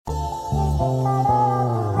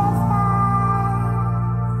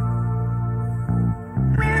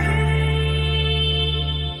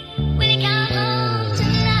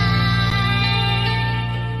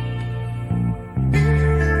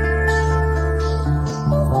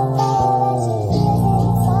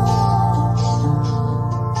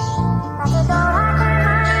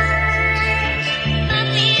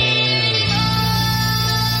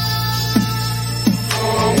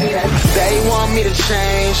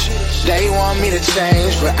They want me to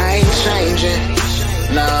change, but I ain't changing.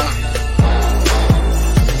 Nah,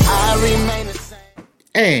 I remain the same.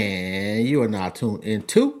 And you are now tuned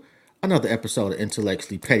into another episode of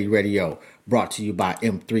Intellectually Petty Radio, brought to you by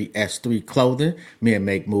M3S3 Clothing. Men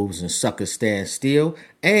make moves and suckers stand still.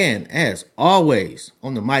 And as always,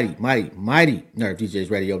 on the mighty Nerve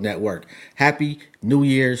DJs Radio Network, Happy New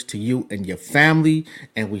Year's to you and your family.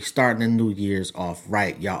 And we starting the New Year's off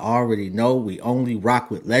right. Y'all already know we only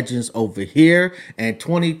rock with legends over here. And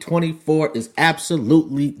 2024 is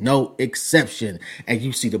absolutely no exception. And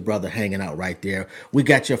you see the brother hanging out right there. We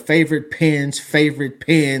got your favorite pen,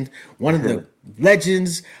 one of the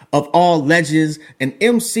legends of all legends, and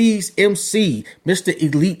MC's MC, Mr.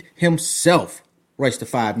 Elite himself, Royce the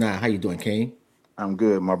 5'9". How you doing, King? I'm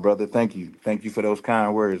good, my brother. Thank you. Thank you for those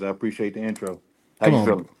kind words. I appreciate the intro. How Come you on.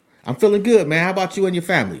 feeling? I'm feeling good, man. How about you and your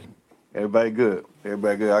family? Everybody good.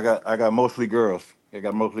 Everybody good. I got mostly girls.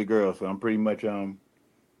 So I'm pretty much I'm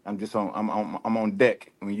on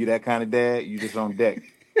deck. When you that kind of dad, you just on deck.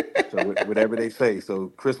 So whatever they say. So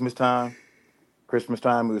Christmas time,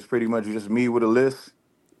 it was pretty much just me with a list.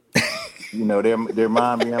 You know, their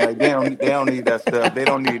mom being like, they don't need that stuff. They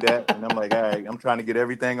don't need that. And I'm like, all right, I'm trying to get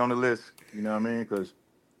everything on the list. You know what I mean? Because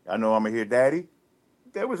I know I'm going to hear daddy.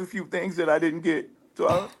 There was a few things that I didn't get.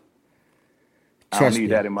 So I don't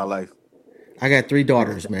need that in my life. I got 3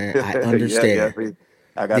 daughters, man. I understand. Yeah.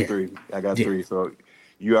 I got three. So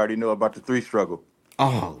you already know about the 3 struggle.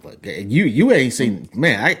 Oh, but you ain't seen,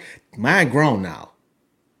 man. Mine grown now.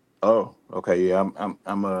 Oh, okay. Yeah, I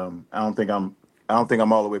don't think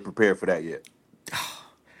I'm all the way prepared for that yet.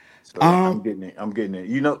 So I'm getting it.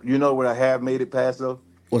 You know what I have made it past though?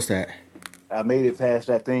 What's that? I made it past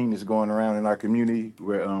that thing that's going around in our community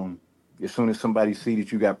where as soon as somebody see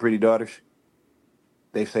that you got pretty daughters,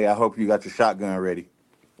 they say, I hope you got your shotgun ready.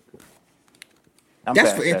 I'm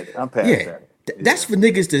past that. That's for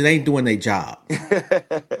niggas that ain't doing their job.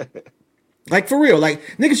 Like, for real. Like,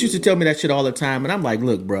 niggas used to tell me that shit all the time, and I'm like,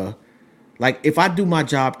 look, bro. Like, if I do my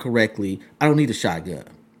job correctly, I don't need a shotgun.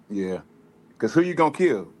 Yeah. Because who you gonna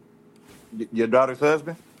kill? Your daughter's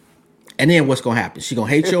husband? And then what's gonna happen? She gonna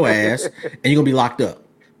hate your ass, and you're gonna be locked up.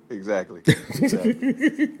 Exactly.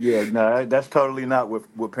 Yeah, no, that's totally not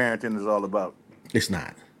what parenting is all about. It's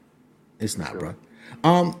not, sure.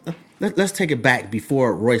 Bro. Let's take it back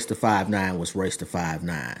before Royce the 5'9" was Royce the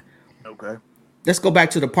 5'9". Okay. Let's go back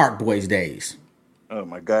to the Park Boys days. Oh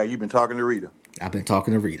my God, you've been talking to Rita. I've been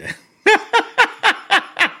talking to Rita.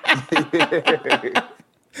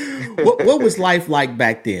 What was life like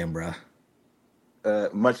back then, bro?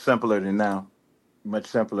 Much simpler than now.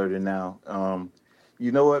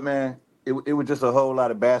 You know what, man? It was just a whole lot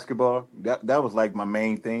of basketball. That was like my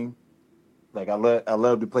main thing. Like I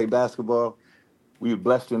love to play basketball. We were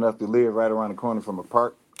blessed enough to live right around the corner from a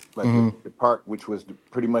park, like the park, which was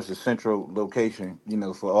pretty much the central location, you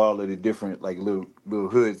know, for all of the different like little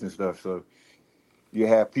hoods and stuff. So you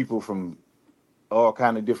have people from all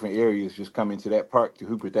kind of different areas just come into that park to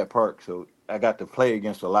hoop at that park. So I got to play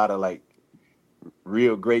against a lot of like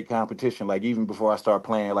real great competition, like even before I started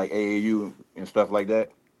playing like AAU and stuff like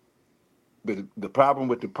that. But the problem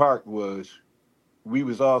with the park was we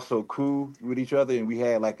was all so cool with each other, and we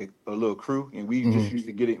had like a little crew, and we just used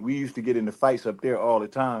to get it. We used to get into fights up there all the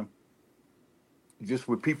time, just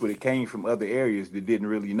with people that came from other areas that didn't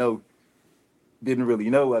really know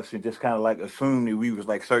us, and just kind of like assumed that we was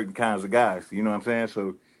like certain kinds of guys. You know what I'm saying?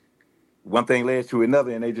 So one thing led to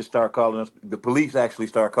another, and they just start calling us. The police actually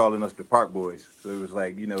start calling us the Park Boys. So it was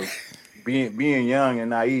like, you know, being young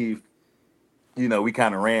and naive, you know, we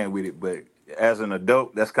kind of ran with it, but as an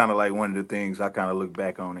adult, that's kind of like one of the things I kind of look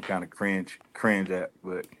back on and kind of cringe at.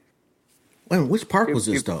 But wait, which park was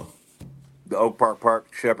this though? The Oak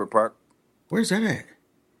Park, Shepherd Park. Where's that at?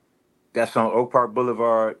 That's on Oak Park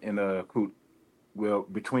Boulevard in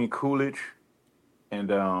between Coolidge and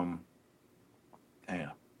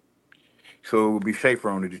So it would be Schaefer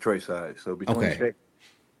on the Detroit side. So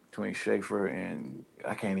between Schaefer and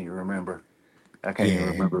I can't even remember. But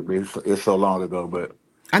it's so long ago, but.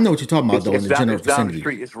 I know what you're talking about, though, in the general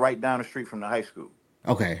vicinity. It's right down the street from the high school.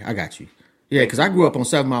 Okay, I got you. Yeah, Thank because you. I You're grew up on welcome.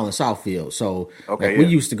 7 Mile in Southfield, so like Okay, we yeah.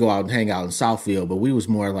 used to go out and hang out in Southfield, but we was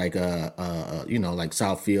more like like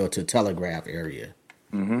Southfield to Telegraph area.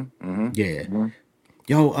 Yeah. Hmm.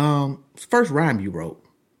 Yo, first rhyme you wrote.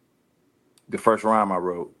 The first rhyme I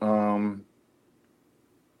wrote,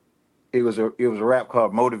 it was a rap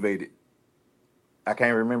called "Motivated." I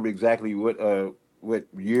can't remember exactly what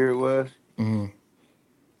year it was,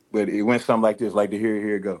 but it went something like this, like the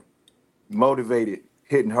here it go. Motivated,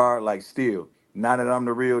 hitting hard like steel. Now that I'm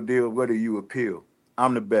the real deal, what do you appeal?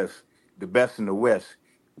 I'm the best in the West.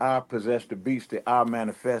 I possess the beats that I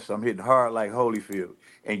manifest. I'm hitting hard like Holyfield,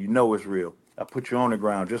 and you know it's real. I put you on the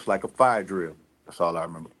ground just like a fire drill. That's all I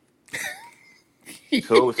remember.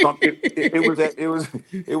 So it was some.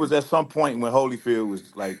 It was at some point when Holyfield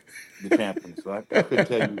was like the champion. So I couldn't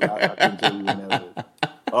tell you. I couldn't tell you when that was.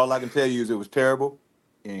 All I can tell you is it was terrible,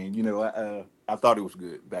 and I thought it was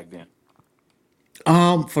good back then.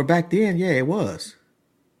 For back then, yeah, it was.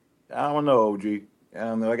 I don't know, OG. I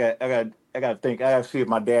don't know. I got to think. I got to see if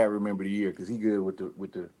my dad remember the year because he good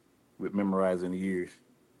with memorizing the years.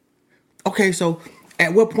 Okay, so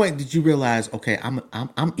at what point did you realize, okay, I'm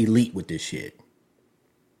elite with this shit?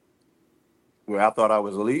 Where I thought I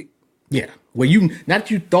was elite. Yeah. Well, you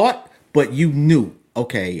not you thought, but you knew,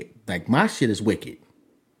 okay, like my shit is wicked.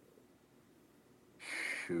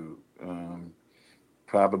 Shoot,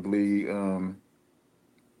 probably,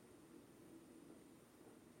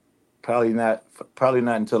 probably not, probably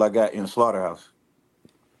not until I got in Slaughterhouse.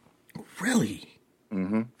 Really?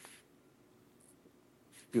 Mm-hmm.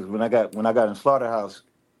 Because when I got in Slaughterhouse,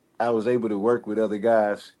 I was able to work with other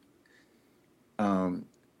guys um,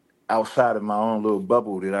 outside of my own little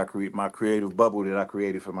bubble that I create, my creative bubble that I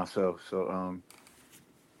created for myself. So,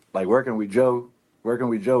 like working with Joe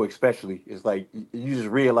especially, it's like you just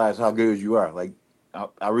realize how good you are. Like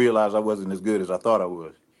I realized I wasn't as good as I thought I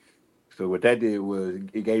was. So what that did was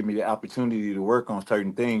it gave me the opportunity to work on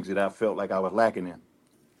certain things that I felt like I was lacking in.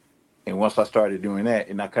 And once I started doing that,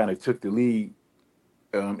 and I kind of took the lead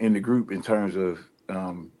in the group in terms of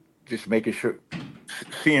just making sure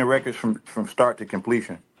seeing records from start to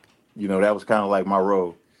completion. That was kind of like my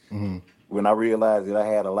role. When I realized that I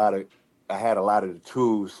had a lot of the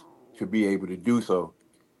tools to be able to do so,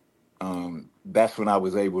 that's when I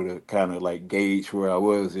was able to kind of like gauge where I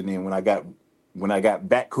was. And then when I got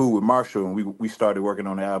back cool with Marshall and we started working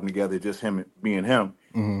on the album together, just him, me and him,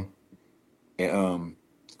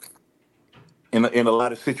 and in a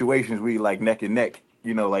lot of situations we like neck and neck.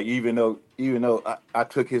 Like even though I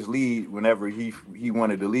took his lead whenever he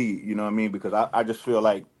wanted to lead. You know what I mean? Because I just feel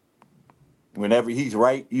like whenever he's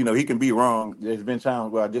right, he can be wrong. There's been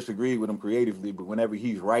times where I disagree with him creatively, but whenever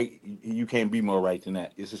he's right, you can't be more right than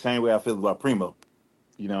that. It's the same way I feel about Primo.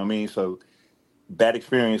 You know what I mean? So that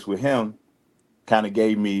experience with him kind of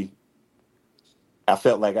gave me. I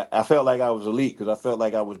felt like I was elite because I felt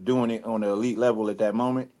like I was doing it on the elite level at that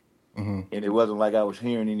moment, and it wasn't like I was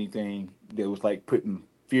hearing anything that was like putting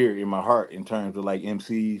fear in my heart in terms of like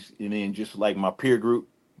MCs and then just like my peer group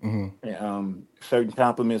and certain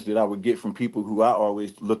compliments that I would get from people who I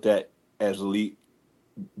always looked at as elite.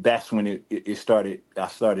 That's when it started. I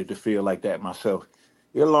started to feel like that myself.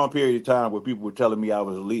 It was a long period of time where people were telling me I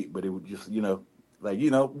was elite, but it was just like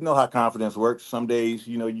you know how confidence works. Some days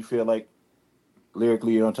you feel like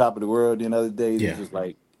lyrically you're on top of the world, then other days it's Yeah. just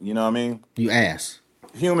like what I mean, You ass.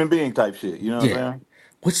 human being type shit. You know what Yeah. I'm saying?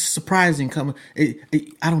 What's surprising coming?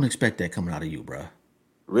 I don't expect that coming out of you, bruh.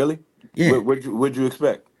 Really? Yeah. What'd you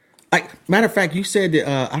expect? Like matter of fact, you said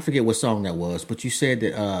that I forget what song that was, but you said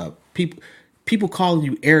that people calling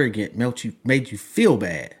you arrogant made you feel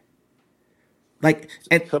bad. Like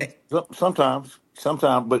Sometimes,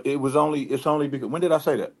 but it's only because when did I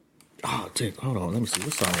say that? oh, dude, hold on, let me see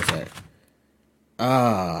what song was that.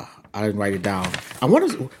 I didn't write it down. I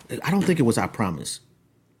wonder. I don't think it was I Promise.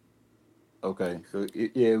 Okay, so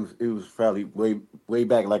yeah, it was probably way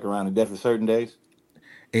back, like around the death of certain days.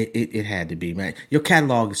 It had to be, man. Your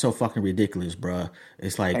catalog is so fucking ridiculous, bruh.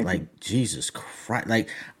 It's Thank you. like Jesus Christ. Like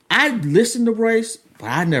I listened to Royce, but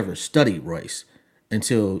I never studied Royce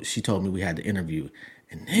until she told me we had the interview.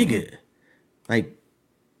 And Hmm. nigga, like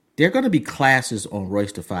there are gonna be classes on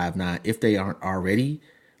Royce to 5'9" if they aren't already,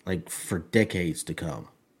 like for decades to come.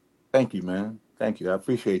 Thank you, man. Thank you. I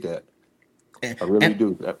appreciate that. And, I really and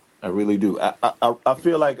do. I really do. I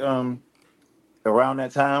feel like around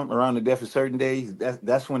that time, around the death of certain days,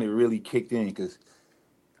 that's when it really kicked in because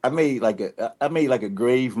I made like a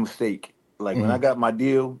grave mistake. Like when I got my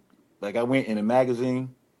deal, like I went in a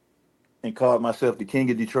magazine and called myself the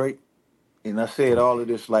King of Detroit, and I said all of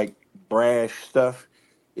this like brash stuff,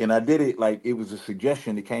 and I did it like it was a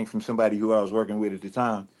suggestion that came from somebody who I was working with at the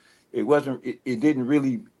time, it wasn't. It didn't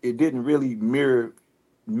really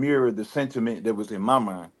mirror the sentiment that was in my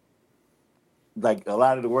mind. Like a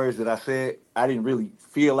lot of the words that I said, I didn't really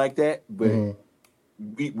feel like that, but Mm-hmm.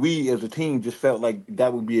 we as a team just felt like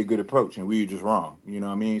that would be a good approach, and we were just wrong. You know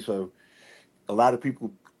what I mean? So a lot of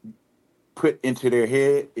people put into their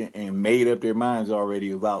head and made up their minds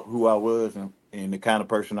already about who I was and the kind of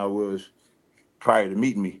person I was prior to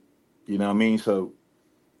meeting me. You know what I mean? So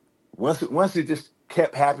once it just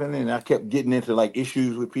kept happening, and I kept getting into like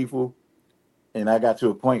issues with people, and I got to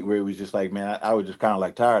a point where it was just like, man, I was just kind of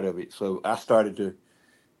like tired of it. So I started to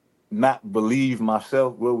not believe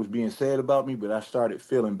myself what was being said about me, but I started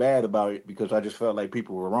feeling bad about it because I just felt like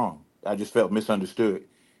people were wrong. I just felt misunderstood.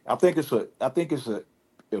 I think it's a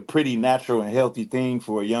pretty natural and healthy thing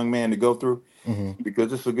for a young man to go through Mm-hmm.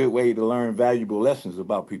 because it's a good way to learn valuable lessons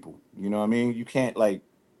about people. You know what I mean? You can't like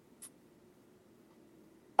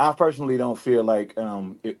I personally don't feel like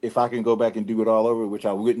if I can go back and do it all over, which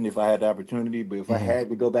I wouldn't if I had the opportunity, but if I Mm-hmm. had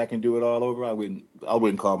to go back and do it all over, I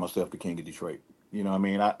wouldn't call myself the king of Detroit. You know what I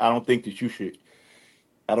mean? I don't think that you should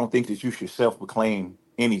I don't think that you should self-proclaim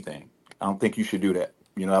anything. I don't think you should do that.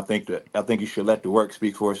 You know, I think you should let the work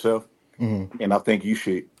speak for itself, Mm-hmm. and I think you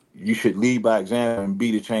should lead by example and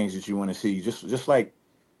be the change that you want to see. Just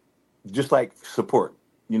like support.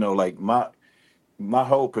 You know, like my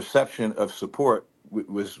whole perception of support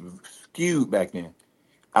was skewed back then.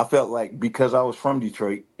 I felt like because I was from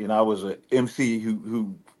Detroit and I was a MC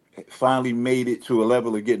who finally made it to a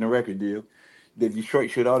level of getting a record deal, that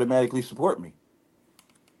Detroit should automatically support me,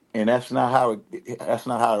 and that's not how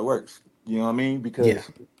it works. You know what I mean? Yeah.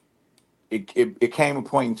 Because it came a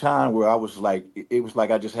point in time where I was like it was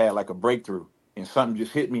like I just had like a breakthrough, and something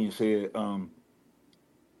just hit me and said,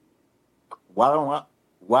 why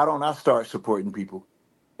don't I start supporting people,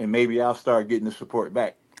 and maybe I'll start getting the support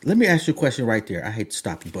back. Let me ask you a question right there. I hate to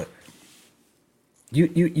stop you, but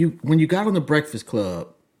you when you got on the Breakfast Club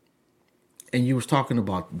and you was talking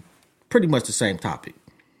about pretty much the same topic,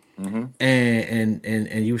 Hmm.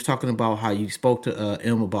 and you was talking about how you spoke to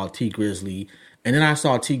M about T Grizzly, and then I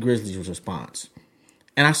saw T Grizzly's response,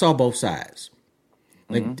 and I saw both sides.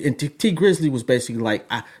 Hmm. Like, and T Grizzly was basically like,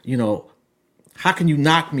 how can you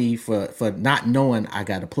knock me for not knowing I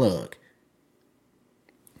got a plug?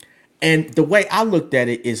 And the way I looked at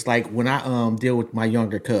it is like when I deal with my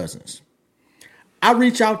younger cousins, I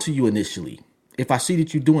reach out to you initially. If I see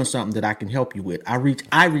that you're doing something that I can help you with, I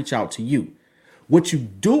reach out to you. What you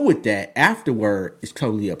do with that afterward is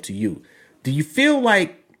totally up to you. Do you feel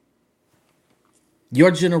like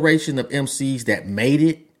your generation of MCs that made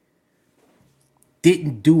it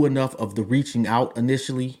didn't do enough of the reaching out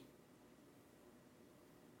initially?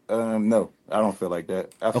 No, I don't feel like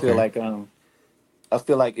that. Okay. I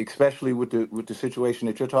feel like especially with the situation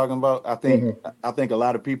that you're talking about, I think a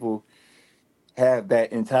lot of people have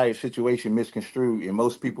that entire situation misconstrued, and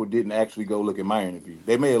most people didn't actually go look at my interview.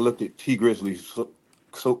 They may have looked at T Grizzly's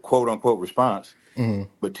so quote unquote response, Mm-hmm.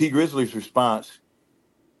 but T Grizzly's response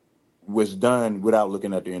was done without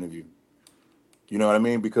looking at the interview. You know what I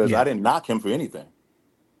mean? Because I Yeah. didn't knock him for anything.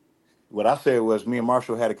 What I said was me and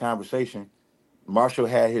Marshall had a conversation. Marshall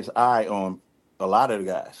had his eye on a lot of the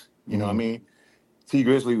guys. You know what I Mm-hmm. mean? T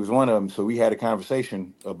Grizzly was one of them, so we had a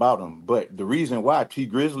conversation about him. But the reason why T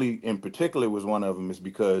Grizzly in particular was one of them is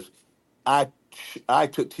because I I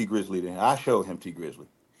took T Grizzly to him. I showed him T Grizzly.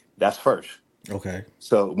 That's first. Okay.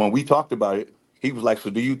 So when we talked about it, he was like, "So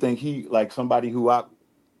do you think he like somebody who I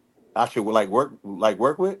should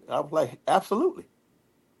work with?" I was like, "Absolutely."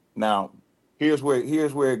 Now here's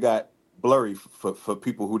where it got blurry for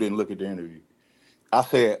people who didn't look at the interview. I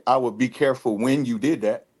said I would be careful when you did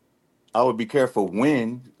that. I would be careful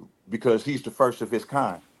when, because he's the first of his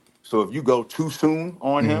kind. So if you go too soon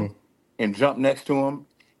on him Mm-hmm. and jump next to him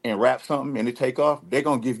and rap something and it take off, they're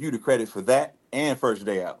gonna give you the credit for that and first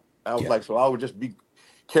day out. I was Yeah. like, so I would just be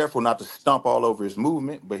careful not to stomp all over his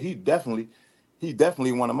movement, but he definitely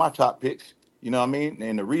one of my top picks. You know what I mean?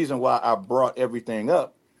 And the reason why I brought everything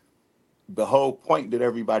up, the whole point that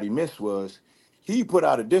everybody missed was he put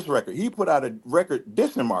out a diss record. He put out a record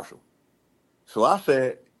dissing Marshall. So I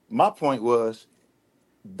said my point was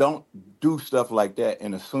don't do stuff like that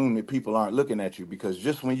and assume that people aren't looking at you, because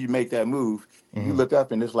just when you make that move, you Mm-hmm. look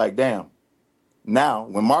up and it's like, damn. Now,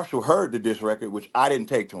 when Marshall heard the diss record, which I didn't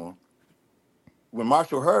take to him, when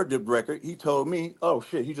Marshall heard the record, he told me, "Oh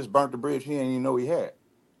shit, he just burnt the bridge he didn't even know he had."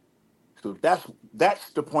 So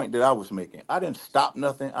that's the point that I was making. I didn't stop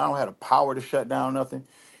nothing. I don't have the power to shut down nothing.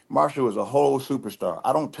 Marshall is a whole superstar.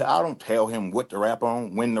 I don't tell him what to rap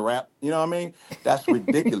on, when to rap. You know what I mean? That's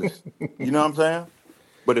ridiculous. You know what I'm saying?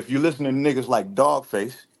 But if you listen to niggas like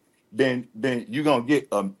Dogface then you're gonna get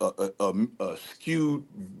a skewed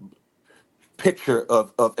picture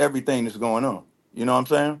of everything that's going on. You know what I'm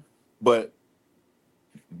saying? But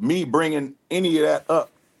me bringing any of that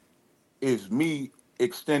up is me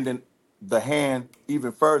extending the hand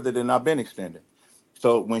even further than I've been extending.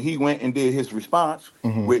 So when he went and did his response,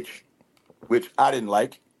 Mm-hmm. which I didn't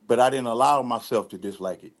like, but I didn't allow myself to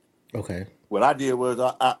dislike it. Okay. What I did was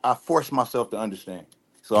I forced myself to understand.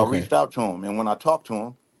 So I Okay. reached out to him, and when I talked to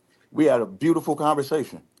him, we had a beautiful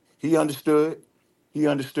conversation. He understood. He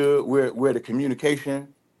understood where the communication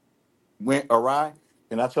went awry,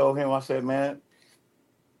 and I told him, I said, man,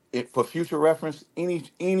 for future reference,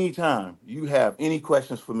 any time you have any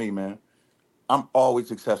questions for me, man, I'm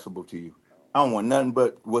always accessible to you. I don't want nothing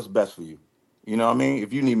but what's best for you. You know what I mean?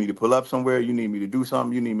 If you need me to pull up somewhere, you need me to do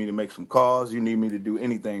something, you need me to make some calls, you need me to do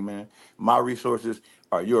anything, man. My resources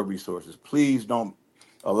are your resources. Please don't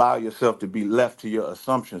allow yourself to be left to your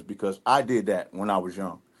assumptions, because I did that when I was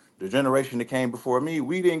young. The generation that came before me,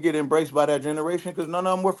 we didn't get embraced by that generation because none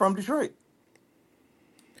of them were from Detroit.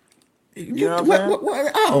 You know what I'm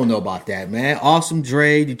saying? I don't know about that, man. Awesome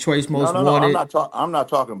Dre, Detroit's No, Most no, no. I'm Wanted. not talking. I'm not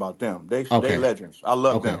talking about them. They Okay. legends. I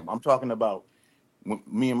love Okay. them. I'm talking about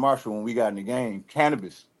me and Marshall when we got in the game.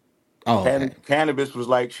 Cannabis. Oh, okay. Cannabis was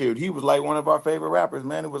like shit. He was like one of our favorite rappers,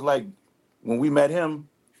 man. It was like when we met him,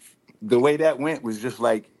 the way that went was just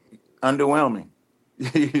like underwhelming.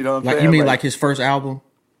 You know what I'm Like you saying? mean Like like his first album?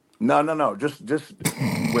 no. Just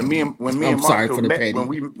when me I'm and sorry Marshall for the met petty. when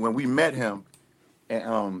we met him,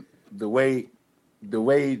 and the way the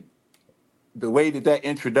way the way that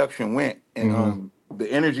introduction went, and Mm-hmm.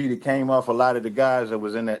 the energy that came off a lot of the guys that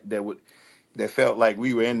was in that felt like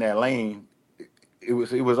we were in that lane. It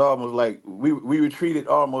was almost like we were treated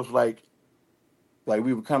almost like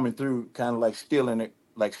we were coming through, kind of like stealing it,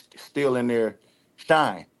 like stealing their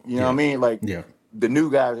shine. You know what I Yeah. mean? Like Yeah. the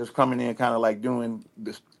new guys is coming in, kind of like doing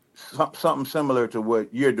this something similar to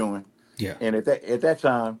what you're doing. Yeah. And at that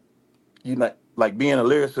time, you like being a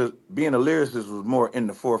lyricist was more in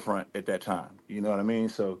the forefront at that time. You know what I mean?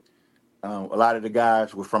 So a lot of the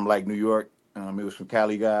guys were from like New York. It was some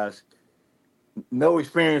Cali guys. No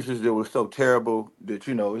experiences that were so terrible that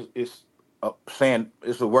saying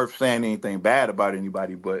it's worth saying anything bad about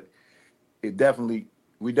anybody, but it definitely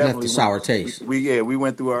we Left a definitely went sour taste. we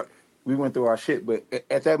went through our shit. But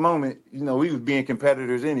at that moment, we was being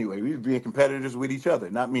competitors anyway. We was being competitors with each other,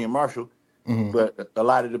 not me and Marshall, Mm-hmm. but a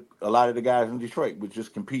lot of the guys in Detroit were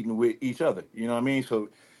just competing with each other. You know what I mean? So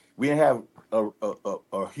we didn't have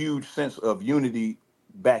a huge sense of unity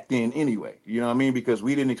back then anyway. You know what I mean? Because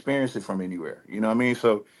we didn't experience it from anywhere. You know what I mean?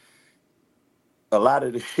 So a lot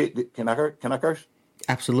of the shit that, can I curse?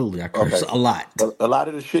 Absolutely. I curse Okay. a lot. A lot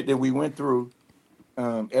of the shit that we went through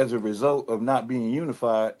as a result of not being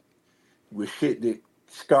unified was shit that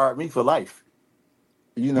scarred me for life.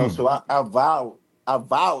 So I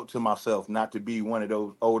vowed to myself not to be one of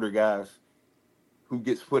those older guys who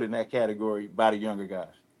gets put in that category by the younger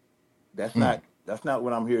guys. That's not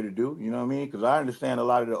what I'm here to do. You know what I mean? Because I understand a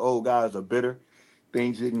lot of the old guys are bitter.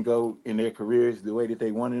 Things didn't go in their careers the way that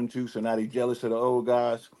they wanted them to, so now they jealous of the old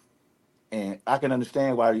guys. And I can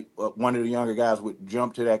understand why one of the younger guys would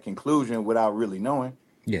jump to that conclusion without really knowing.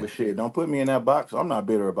 Yeah. But shit, don't put me in that box. I'm not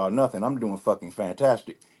bitter about nothing. I'm doing fucking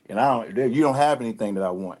fantastic. And I don't. You don't have anything that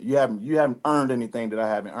I want. You haven't earned anything that I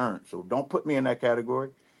haven't earned. So don't put me in that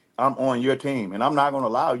category. I'm on your team, and I'm not going to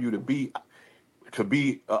allow you to be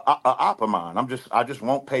a op of mine. I just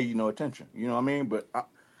won't pay you no attention. You know what I mean? But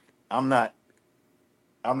I'm not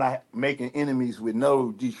I'm not making enemies with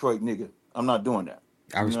no Detroit nigga. I'm not doing that.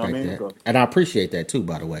 I You know what I respect mean? that. So And I appreciate that too,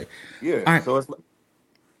 by the way. yeah. All right. So it's like,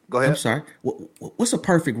 go I'm ahead. sorry. What's a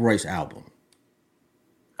perfect Royce album?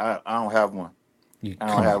 I don't have one. You I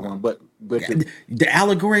don't come have on one. now. But The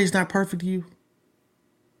allegory is not perfect to you?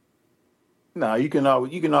 no, you can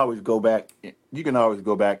always go back. You can always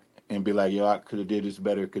go back and be like, yo, I could have did this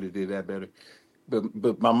better. Could have did that better.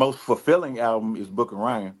 But my most fulfilling album is Book of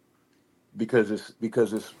Ryan, because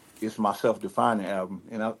it's my self-defining album,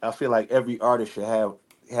 and I feel like every artist should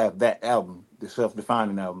have that album, the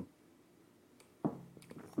self-defining album.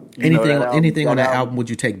 That album. Anything on That that album album would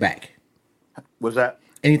you take back? was that.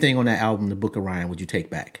 Anything on that album, The Book of Ryan, would you take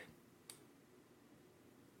back?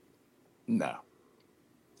 No,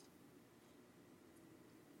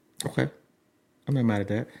 Okay. I'm not mad at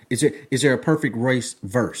that. Is there a perfect Royce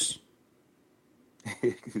verse?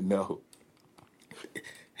 no,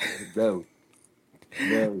 no,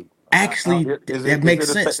 no. Actually, Is that it is makes it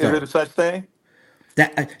a sense is it though. a such thing?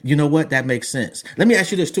 That you know what? That makes sense. Let me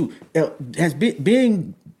ask you this too: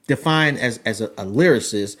 being defined as a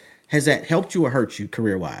lyricist, has that helped you or hurt you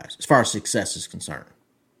career wise, as far as success is concerned?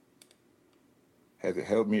 Has it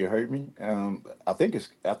helped me or hurt me? I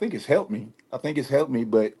think it's helped me. I think it's helped me,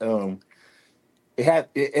 but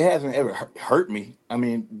it hasn't ever hurt me. I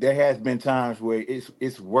mean, there has been times where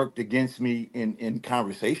it's worked against me in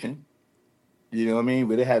conversation. You know what I mean?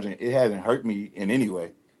 But it hasn't hurt me in any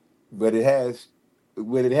way. But it has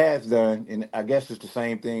what it has done, and I guess it's the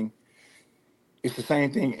same thing. It's the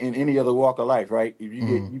same thing in any other walk of life, right? If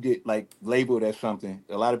Mm, you get like labeled as something,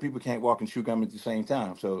 a lot of people can't walk and chew gum at the same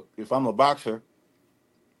time. So if I'm a boxer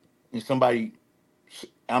and somebody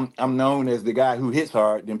I'm known as the guy who hits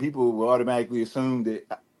hard, then people will automatically assume that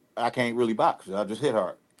I can't really box. I just hit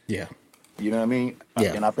hard. yeah, You know what I mean?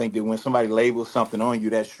 yeah. And I think that when somebody labels something on you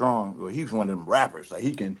that strong, well, he's one of them rappers. Like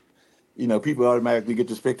he can, people automatically get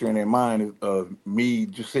this picture in their mind of me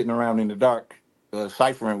just sitting around in the dark,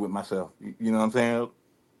 ciphering with myself. You know what I'm saying?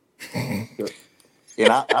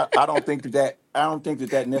 And I don't think I don't think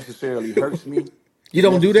that necessarily hurts me You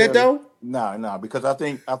don't do that necessarily. though. No, because I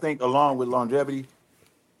think along with longevity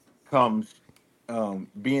comes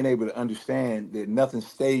being able to understand that nothing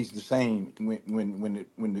stays the same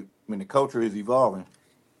when the culture is evolving.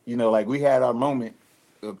 Like we had our moment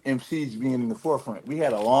of MCs being in the forefront. We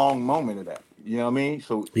had a long moment of that. You know what I mean?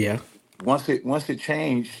 So Yeah. once it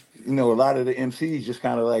changed, a lot of the MCs just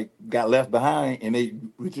kind of like got left behind, and they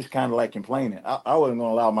were just kind of like complaining. I wasn't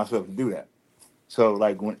gonna allow myself to do that. So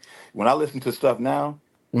like when I listen to stuff now,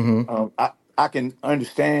 Mm-hmm. I can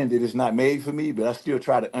understand that it's not made for me, but I still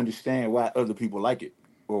try to understand why other people like it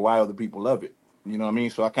or why other people love it. You know what I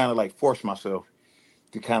mean? So I kind of like force myself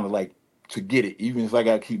to kind of like to get it, even if I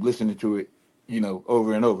got to keep listening to it,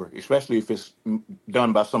 over and over, especially if it's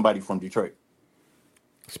done by somebody from Detroit.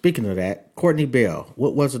 Speaking of that, Courtney Bell,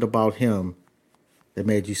 what was it about him that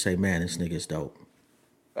made you say, "Man, this nigga's dope"?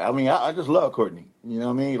 I mean, I just love Courtney. You know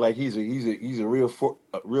what I mean? Like he's a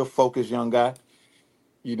real focused young guy.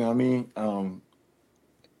 You know what I mean?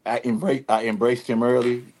 I embraced him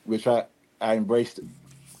early, which I embraced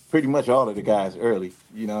pretty much all of the guys early.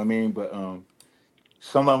 You know what I mean? But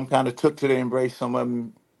some of them kind of took to the embrace, some of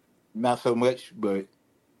them not so much. But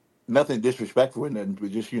nothing disrespectful or nothing,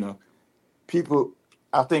 but just people.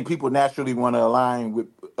 I think people naturally want to align with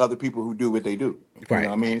other people who do what they do. You know Right.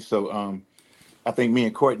 what I mean? So I think me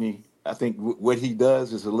and Courtney, I think what he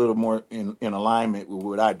does is a little more in alignment with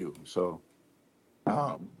what I do. So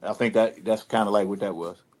I think that's kind of like what that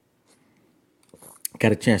was.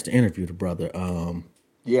 Got a chance to interview the brother.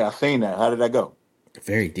 Yeah, I seen that. How did that go?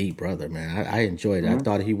 Very deep brother, man. I enjoyed it. I Hmm.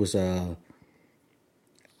 thought he was.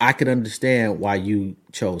 I could understand why you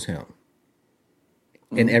chose him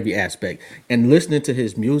in Hmm. every aspect. And listening to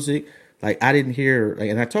his music, like I didn't hear. Like,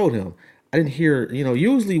 and I told him I didn't hear.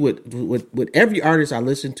 Usually with every artist I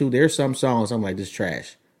listen to, there's some songs I'm like this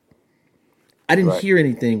trash. I didn't Right. hear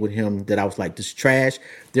anything with him that I was like this trash.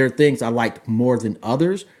 There are things I liked more than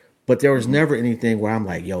others, but there was Hmm. never anything where I'm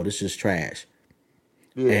like, yo, this is trash.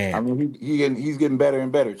 Yeah, I And mean he's getting better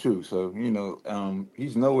and better too. So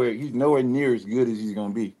he's nowhere near as good as he's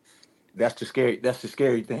gonna be. That's the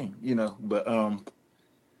scary thing. But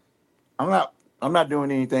I'm not I'm not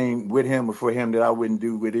doing anything with him or for him that I wouldn't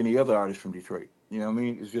do with any other artist from Detroit. You know what I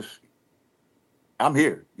mean? It's just I'm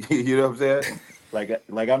here. You know what I'm saying?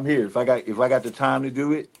 Like I'm here. If I got the time to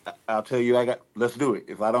do it, I'll tell you let's do it.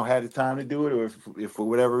 If I don't have the time to do it, or if for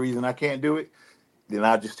whatever reason I can't do it, then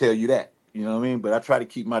I'll just tell you that. You know what I mean? But I try to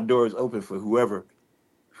keep my doors open for whoever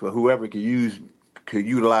could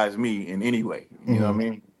utilize me in any way. You know what I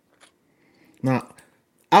mean? now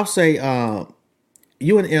I'll say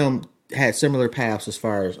you and M had similar paths as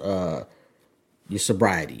far as your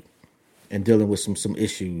sobriety and dealing with some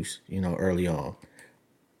issues, early on.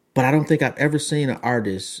 But I don't think I've ever seen an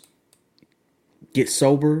artist get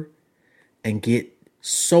sober and get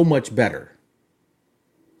so much better.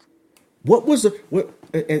 What was the what?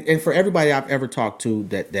 And for everybody I've ever talked to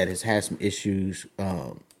that has had some issues,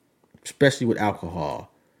 especially with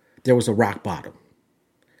alcohol, there was a rock bottom.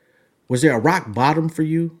 Was there a rock bottom for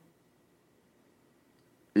you?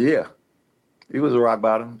 Yeah, it was a rock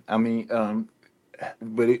bottom. I mean,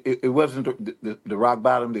 but it wasn't the rock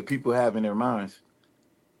bottom that people have in their minds.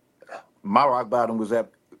 My rock bottom was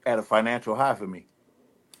at a financial high for me.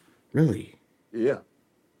 Really? Yeah,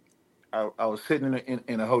 I was sitting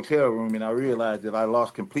in a hotel room and I realized that I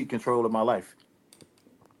lost complete control of my life.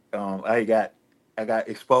 Um, I got I got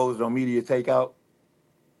exposed on media takeout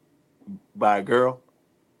by a girl,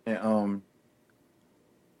 and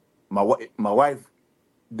my wife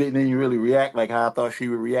didn't even really react like how I thought she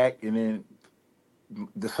would react, and then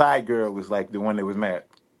the side girl was like the one that was mad.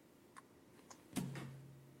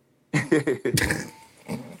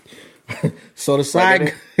 So the Like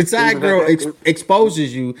side it side was at girl that.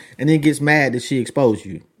 exposes you and then gets mad that she exposed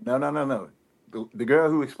you. No, no, no, no. The girl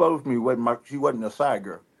who exposed me wasn't she wasn't a side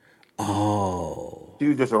girl. Oh, She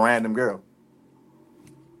was just a random girl.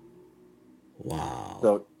 wow.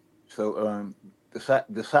 So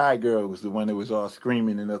the side girl was the one that was all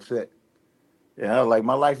screaming and upset. And I was like,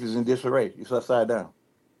 my life is in disarray. It's upside down.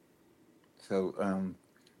 So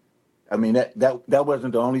I mean that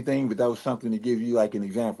wasn't the only thing, but that was something to give you like an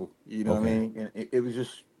example. You know what I Okay. mean? And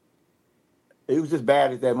it was just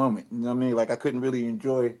bad at that moment. You know what I mean? Like I couldn't really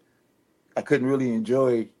enjoy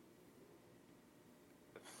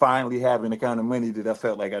finally having the kind of money that I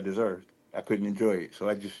felt like I deserved. I couldn't enjoy it. So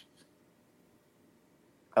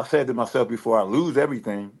I said to myself before I lose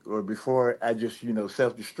everything or before I just,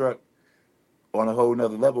 self destruct on a whole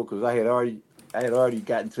nother level, because I had already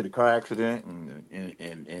gotten to the car accident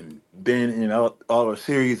and been in all the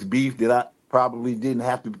serious beef that I probably didn't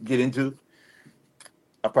have to get into.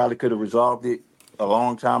 I probably could have resolved it a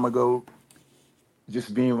long time ago,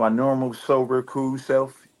 just being my normal, sober, cool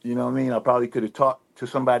self. You know what I mean? I probably could have talked to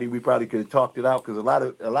somebody. We probably could have talked it out, because a lot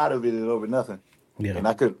of it is over nothing. Yeah. And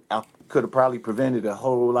I could have probably prevented a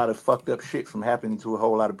whole lot of fucked up shit from happening to a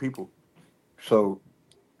whole lot of people. So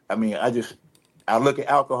I mean, I look at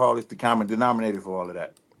alcohol as the common denominator for all of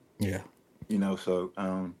that. Yeah. So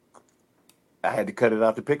I had to cut it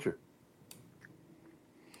out the picture.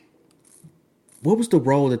 What was the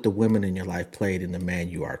role that the women in your life played in the man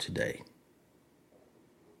you are today?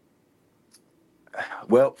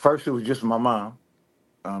 Well, first it was just my mom.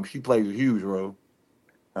 She plays a huge role.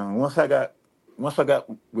 Um, once I got once I got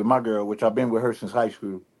with my girl, which I've been with her since high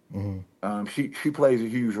school. Hmm. She plays a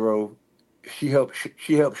huge role. She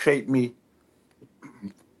helped shape me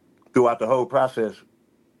throughout the whole process.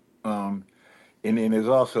 Um, and then there's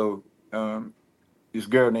also um, this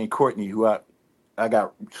girl named Courtney who I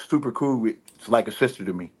got super cool with. It's like a sister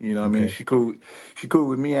to me. You know what I mean? Okay. She cool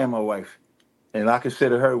with me and my wife. And I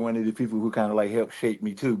consider her one of the people who kind of like helped shape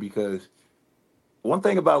me too, because one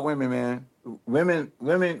thing about women, man,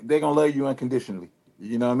 women, they gonna love you unconditionally.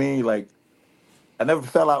 You know what I mean? Like, I never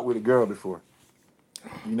fell out with a girl before.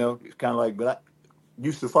 It's kind of like, but I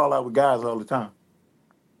used to fall out with guys all the time.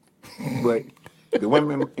 But the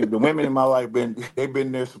women in my life they've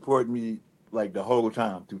been there supporting me like the whole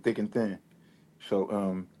time through thick and thin. So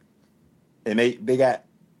and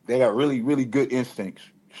they got really really good instincts.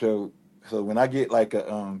 So when I get like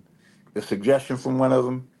a suggestion from one of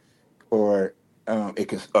them, or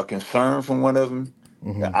a concern from one of them,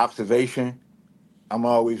 an Hmm. observation, I'm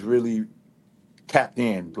always really tapped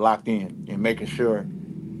in, locked in, and making sure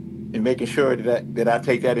that I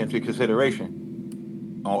take that into consideration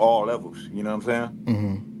on all levels. You know what I'm saying?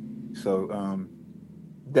 Hmm. So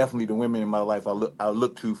definitely the women in my life I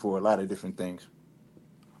look to for a lot of different things.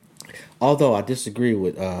 Although I disagree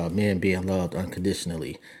with men being loved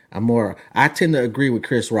unconditionally, I tend to agree with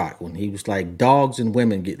Chris Rock when he was like, "Dogs and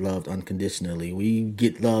women get loved unconditionally. We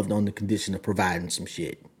get loved on the condition of providing some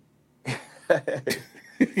shit."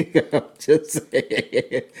 Just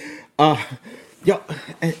saying. Uh, yo,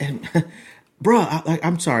 and bro,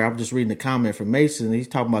 I'm sorry. I'm just reading the comment from Mason. He's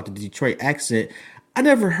talking about the Detroit accent. I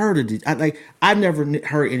never heard of I never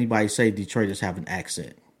heard anybody say Detroiters have an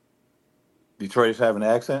accent. Detroit's have an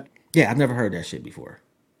accent. Yeah, I've never heard that shit before.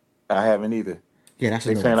 I haven't either. Yeah, that's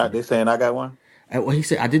a They no one saying for I, me. they saying I got one. Well, he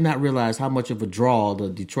said I did not realize how much of a drawl the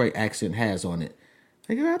Detroit accent has on it.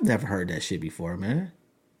 Like, I've never heard that shit before, man.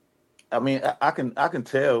 I mean, I can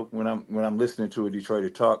tell when I'm listening to a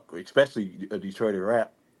Detroiter talk, especially a Detroiter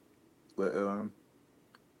rap. But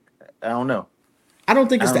I don't know. I don't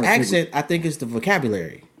think I it's don't the know people. accent. I think it's the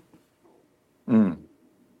vocabulary. Mm.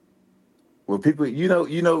 Well, people,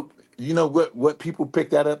 what people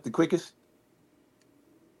pick that up the quickest?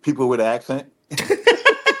 People with an accent,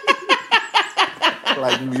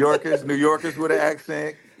 like New Yorkers with an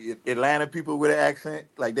accent, Atlanta people with an accent.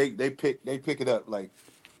 Like they pick it up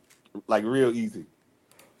like real easy.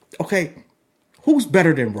 Okay, who's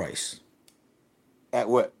better than Royce At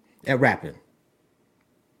what? at rapping?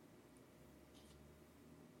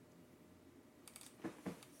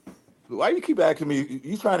 Why you keep asking me?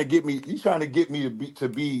 You trying to get me? You trying to get me to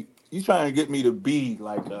be? You trying to get me to be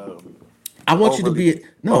like I want you to overly be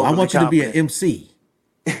no. I overly want you to be an confident? MC.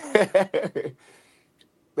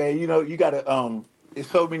 Man, you gotta it's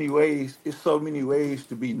so many ways. It's so many ways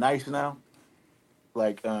to be nice now.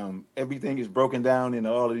 Like everything is broken down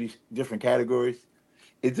into all of these different categories.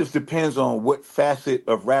 It just depends on what facet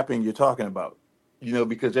of rapping you're talking about.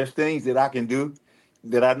 Because there's things that I can do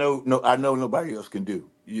that I know nobody else can do.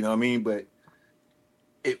 You know what I mean? But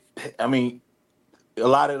it I mean, a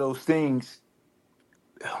lot of those things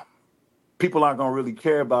people aren't gonna really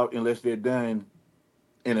care about unless they're done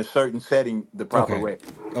in a certain setting the proper Okay. way.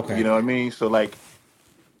 You Okay. know what I mean? So like,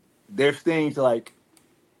 there's things like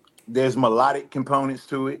there's melodic components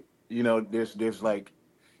to it. You know, there's like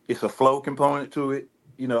it's a flow component to it.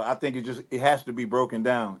 You know, I think it has to be broken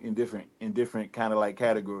down in different kind of like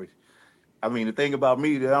categories. I mean, the thing about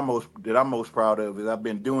me that I'm most proud of is I've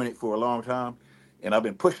been doing it for a long time, and I've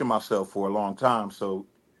been pushing myself for a long time. So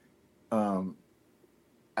um,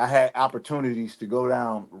 I had opportunities to go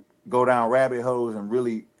down rabbit holes and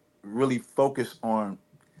really focus on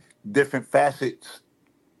different facets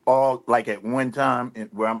all like at one time, and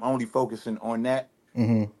where I'm only focusing on that,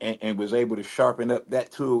 and was able to sharpen up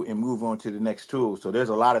that tool and move on to the next tool. So there's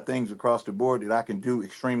a lot of things across the board that I can do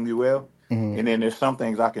extremely well. And then there's some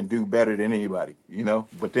things I can do better than anybody, you know.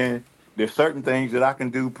 But then there's certain things that I can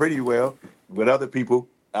do pretty well. With other people,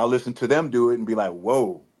 I'll listen to them do it and be like,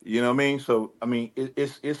 whoa, you know what I mean? So I mean,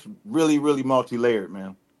 it's really multi-layered,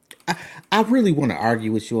 man. I really want to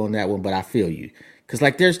argue with you on that one, but I feel you. Because,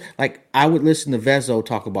 like, there's, like, I would listen to Vezo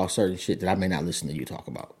talk about certain shit that I may not listen to you talk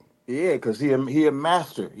about. Yeah, because he a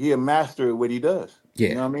master. He a master at what he does. You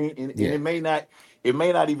Yeah. know what I mean? And Yeah. it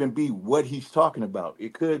may not even be what he's talking about.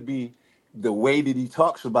 It could be the way that he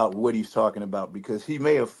talks about what he's talking about, because he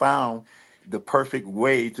may have found the perfect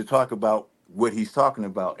way to talk about what he's talking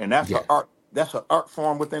about. And that's Yeah. an art. That's an art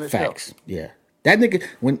form within itself. Facts. Yeah. That nigga,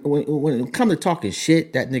 when it comes to talking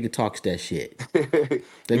shit, that nigga talks that shit.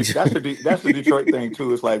 That's the Detroit thing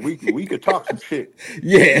too. It's like we could talk some shit.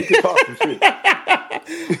 Yeah. We could talk some shit.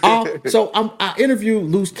 I interviewed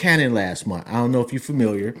Loose Cannon last month. I don't know if you're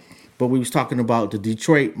familiar, but we was talking about the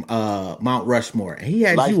Detroit Mount Rushmore, and he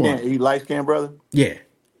had you on. He light skinned brother. Yeah,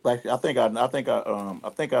 Like I think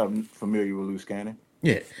I'm familiar with loose cannon.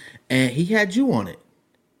 yeah, and he had you on it.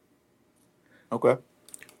 Okay.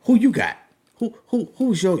 Who you got?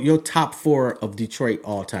 Who's your top four of Detroit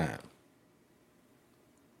all time?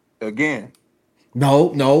 Again,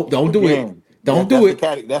 No, don't do it. again, Don't do it.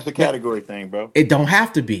 that's the category thing, bro. It don't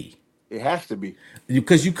have to be. It has to be.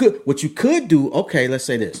 Because you could, what you could do, okay, let's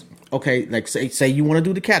say this. Okay, like say you want to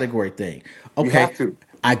do the category thing. You Okay, have to.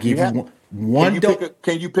 I You give you have. one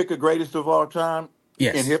Can you pick a greatest of all time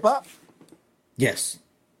Yes. in hip hop? Yes.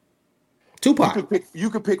 Tupac You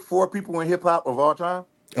could pick four people in hip hop of all time.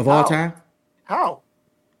 of all How? time. How?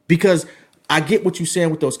 Because I get what you're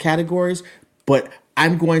saying with those categories, but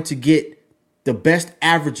I'm going to get the best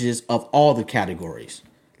averages of all the categories.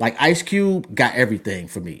 Like Ice Cube got everything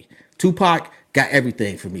for me. Tupac got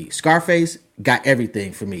everything for me. Scarface got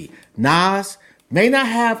everything for me. Nas may not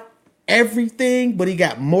have everything, but he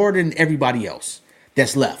got more than everybody else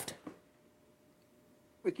that's left.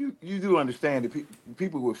 But you do understand that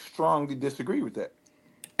people will strongly disagree with that.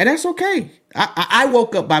 And that's okay. I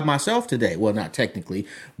woke up by myself today. Well, not technically,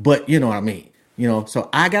 but you know what I mean. You know, so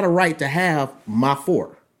I got a right to have my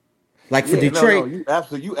four. Like for Yeah, no, Detroit,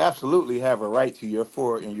 you absolutely have a right to your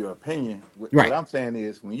for and your opinion. What right. I'm saying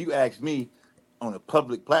is, when you ask me on a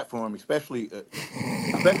public platform, especially,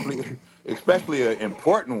 especially an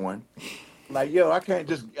important one, like yo, I can't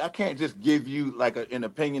just give you like an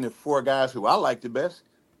opinion of four guys who I like the best.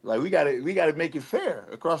 Like we gotta make it fair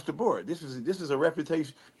across the board. This is a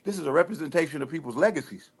reputation. This is a representation of people's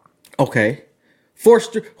legacies. Okay.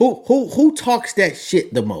 Forster, who talks that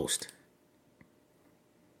shit the most?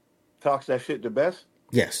 Talks that shit the best.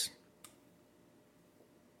 Yes.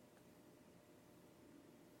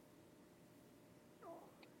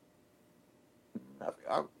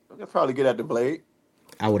 I could probably get at the blade.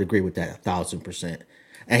 I would agree with that 1,000%.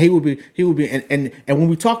 And he would be and when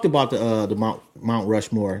we talked about the Mount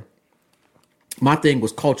Rushmore, my thing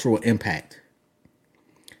was cultural impact.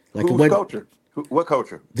 Like it Whose went culture? What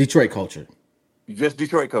culture? Detroit culture. Just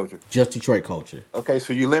Detroit culture. Just Detroit culture. Okay,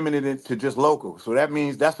 so you limited it to just local. So that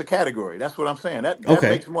means that's the category. That's what I'm saying. That Okay.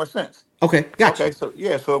 makes more sense. Okay, gotcha. Okay, so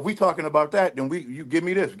yeah, so if we talking about that, then you give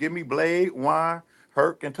me this. Give me Blade, Wine,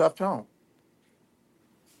 Herc, and Tough Tone.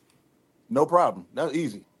 No problem. That's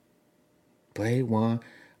easy. Blade One.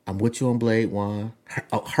 I'm with you on Blade One.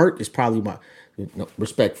 Hurt is probably my, no,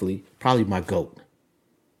 respectfully, probably my goat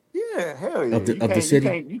Yeah, hell yeah. of the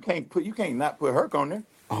city. You can't not put Herc on there.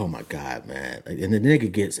 Oh my god, man! Like, and the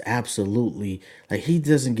nigga gets absolutely like he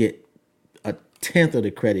doesn't get a tenth of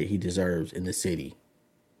the credit he deserves in the city.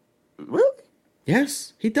 Really?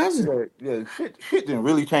 Yes, he doesn't. Yeah. Shit didn't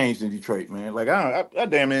really change in Detroit, man. Like I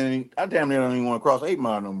damn near don't even want to cross 8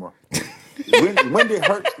 Mile no more. When did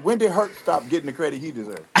Hurt stop getting the credit he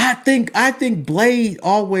deserved? I think Blade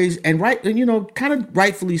always and you know, kind of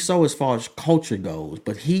rightfully so as far as culture goes,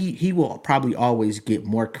 but he will probably always get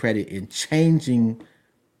more credit in changing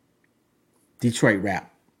Detroit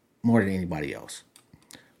rap. more than anybody else.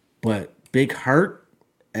 But Big Hurt,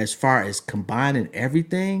 as far as combining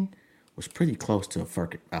everything, was pretty close to a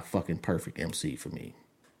fucking perfect MC for me.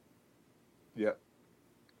 Yep.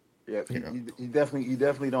 Yep. You know, He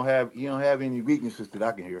definitely don't have any weaknesses that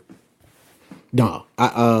I can hear. no,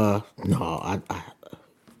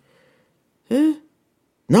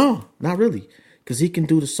 no, not really, because he can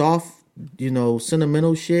do the soft,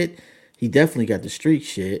 sentimental shit. He definitely got the street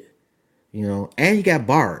shit, and he got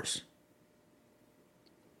bars.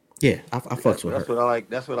 Yeah, I fucks with That's her. what I like.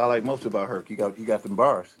 That's what I like most about Herc. He got them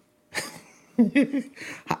bars.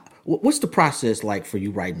 What's the process like for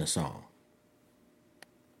you writing a song?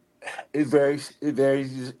 It varies. It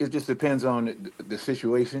varies. It just depends on the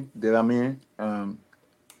situation that I'm in.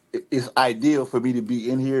 It's ideal for me to be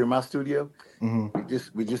in here in my studio,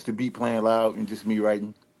 with just the beat playing loud and just me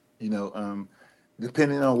writing. You know,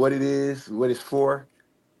 depending on what it is, what it's for.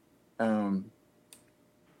 Um,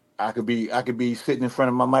 I could be sitting in front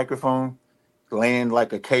of my microphone, laying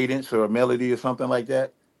like a cadence or a melody or something like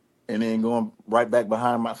that, and then going right back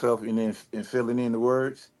behind myself and filling in the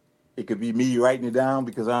words. It could be me writing it down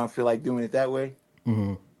because I don't feel like doing it that way.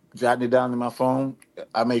 Jotting it down in my phone.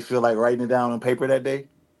 I may feel like writing it down on paper that day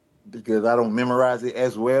because I don't memorize it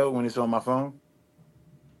as well when it's on my phone.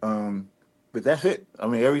 Um, but that's it. I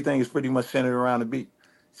mean, everything is pretty much centered around the beat.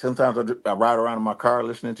 Sometimes I ride around in my car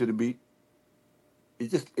listening to the beat.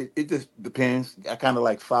 It just depends. I kind of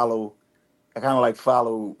like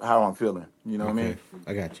follow how I'm feeling. You know what I Okay, mean?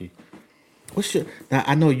 I got you. What's your now?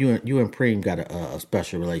 I know you and Preem got a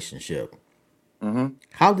special relationship. Hmm.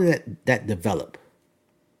 How did that develop?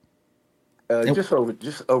 And,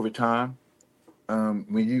 Just over time,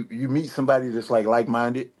 when you meet somebody that's like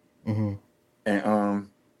minded, and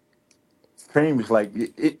Preem is like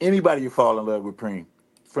anybody you fall in love with Preem.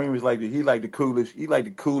 Preem is like the coolest. He like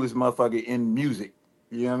the coolest motherfucker in music.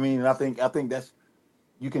 You know what I mean? And I think that's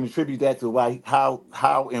you can attribute that to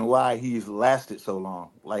how and why he's lasted so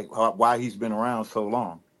long, like why he's been around so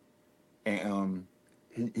long, and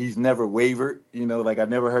he's never wavered. You know, like I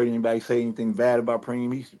never heard anybody say anything bad about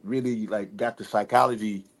Preem. He's really like got the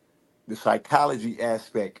psychology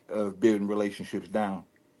aspect of building relationships down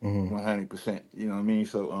 100%. You know what I mean?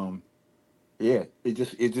 So yeah, it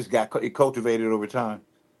just got it cultivated over time,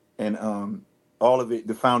 and all of it,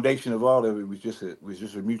 the foundation of all of it was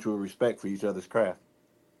just a mutual respect for each other's craft.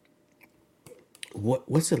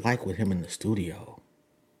 what's it like with him in the studio?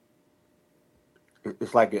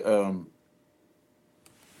 It's like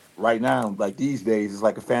right now, like these days, it's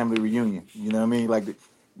like a family reunion. You know what I mean? Like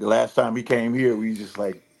the last time he came here, we just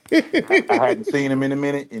like I hadn't seen him in a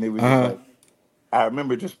minute, and it was just Uh like I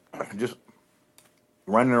remember just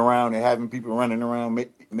running around and having people running around,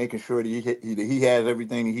 making sure that that he has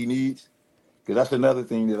everything that he needs. Because that's another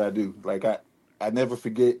thing that I do. Like I never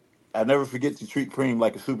forget. I never forget to treat Preem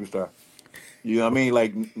like a superstar. You know what I mean?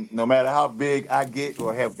 Like no matter how big I get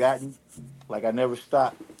or have gotten, like I never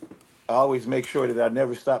stop. I always make sure that I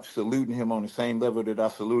never stop saluting him on the same level that I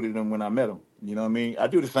saluted him when I met him. You know what I mean? I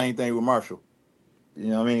do the same thing with Marshall. You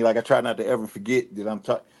know what I mean? Like I try not to ever forget that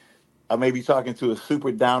I may be talking to a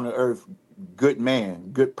super down to earth, good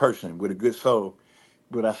man, good person with a good soul,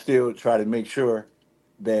 but I still try to make sure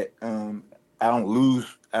that I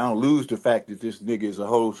don't lose the fact that this nigga is a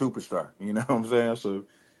whole superstar. You know what I'm saying? So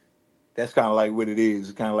that's kind of like what it is.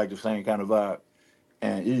 It's kind of like the same kind of vibe.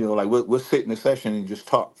 And you know, like we'll sit in a session and just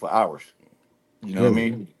talk for hours. You know what I Really?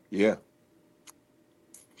 mean? Yeah.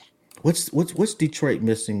 What's Detroit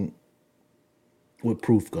missing with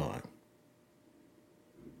Proof gone?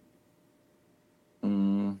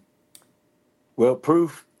 Mm, well,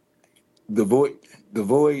 proof the void the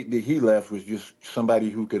void that he left was just somebody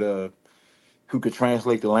who could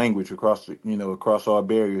translate the language across across all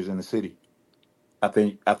barriers in the city. I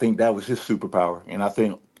think that was his superpower, and I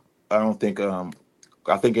don't think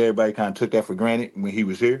I think everybody kind of took that for granted when he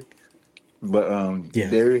was here. But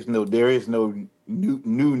Yeah, there is no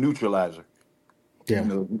new neutralizer. You yeah,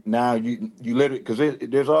 know, now you literally because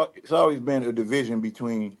it's always been a division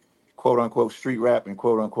between quote unquote street rap and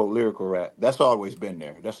quote unquote lyrical rap. That's always been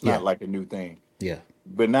there. That's yeah, not like a new thing. yeah,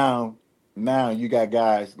 But now you got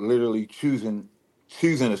guys literally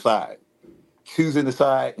choosing a side, choosing a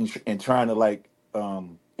side and trying to like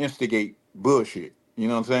instigate bullshit. You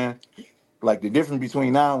know what I'm saying? Like the difference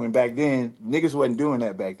between now and back then, niggas wasn't doing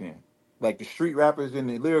that back then. Like the street rappers and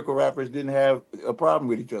the lyrical rappers didn't have a problem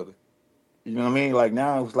with each other. You know what I mean? Like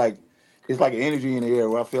now it's like an energy in the air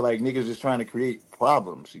where I feel like niggas is trying to create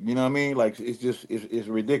problems. You know what I mean? Like it's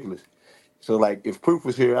ridiculous. So like if Proof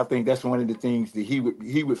was here, I think that's one of the things that he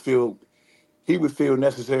would feel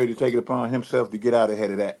necessary to take it upon himself to get out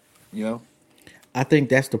ahead of that. You know? I think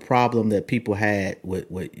that's the problem that people had with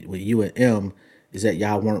you and M is that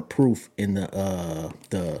y'all weren't proof in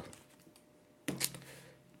the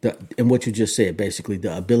in what you just said, basically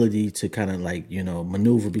the ability to kind of like, you know,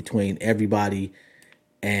 maneuver between everybody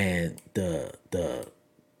and the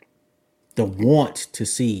want to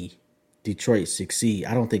see Detroit succeed.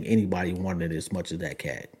 I don't think anybody wanted it as much as that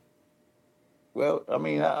cat. Well, I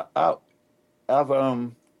mean, I've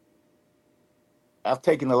I've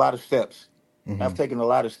taken a lot of steps. I've taken a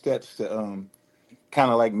lot of steps to kind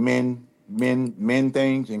of like men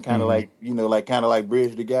things and kind of like like kind of like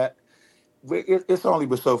bridge the gap. But it's only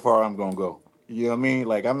but so far I'm gonna go. You know what I mean?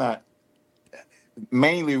 Like I'm not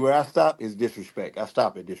mainly where I stop is disrespect. I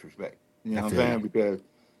stop at disrespect. You I know what I'm feel you. saying? Because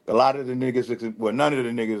a lot of the niggas, well, none of the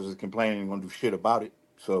niggas is complaining and gonna do shit about it.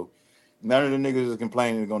 So none of the niggas is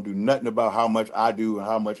complaining and gonna do nothing about how much I do and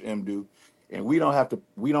how much M do. And we don't have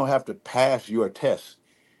to pass your tests.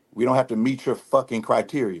 We don't have to meet your fucking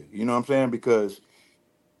criteria. You know what I'm saying? Because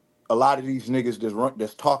a lot of these niggas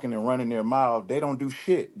that's talking and running their mouth, they don't do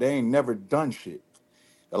shit. They ain't never done shit.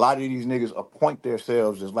 A lot of these niggas appoint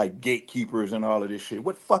themselves as like gatekeepers and all of this shit.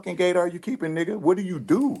 What fucking gate are you keeping, nigga? What do you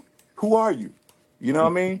do? Who are you? You know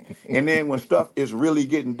what I mean? And then when stuff is really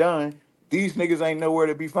getting done, these niggas ain't nowhere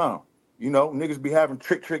to be found. You know, niggas be having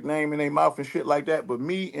trick name in their mouth and shit like that. But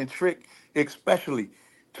me and Trick especially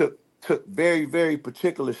took very, very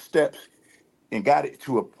particular steps and got it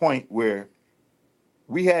to a point where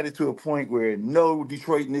we had it to a point where no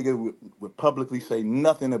Detroit nigga would publicly say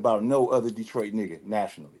nothing about no other Detroit nigga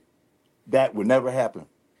nationally. That would never happen.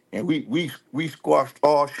 And we squashed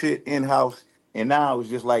all shit in house, and now it's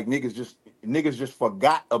just like niggas just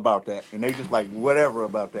forgot about that, and they just like whatever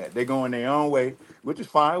about that. They going their own way, which is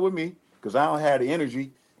fine with me because I don't have the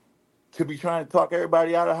energy to be trying to talk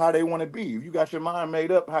everybody out of how they want to be. If you got your mind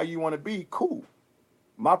made up how you want to be, cool.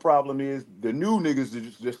 My problem is the new niggas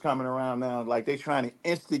are just coming around now, like they trying to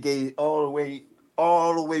instigate it all the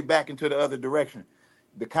way back into the other direction.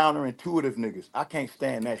 The counterintuitive niggas. I can't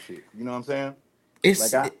stand that shit. You know what I'm saying? Like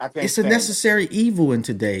It's I can't it's a stand that. necessary evil in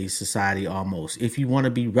today's society almost if you want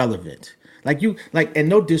to be relevant. Like you like and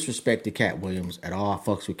no disrespect to Cat Williams at all. I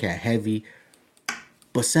fucks with Cat heavy,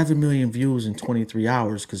 but 7 million views in 23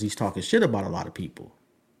 hours because he's talking shit about a lot of people.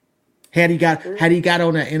 Had he got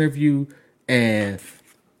on that interview and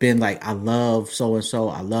been like, I love so and so,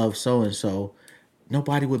 I love so and so,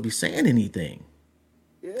 nobody would be saying anything.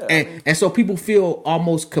 Yeah, I mean, And so people feel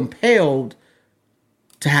almost compelled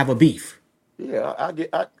to have a beef. yeah, I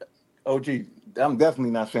get OG, I'm definitely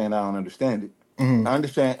not saying I don't understand it. I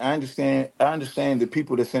understand the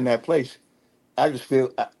people that's in that place. I just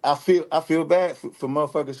I feel bad for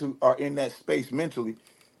motherfuckers who are in that space mentally Yeah.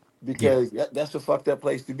 because that's a fucked up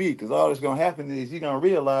place to be. Because all that's gonna happen is you're gonna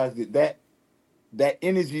realize that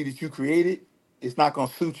energy that you created, it's not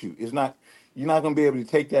gonna suit you. It's not You're not gonna be able to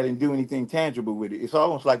take that and do anything tangible with it. It's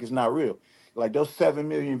almost like it's not real. Like those 7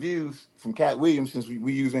 million views from Cat Williams, since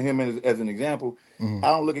we using him as an example, I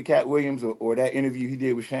don't look at Cat Williams or that interview he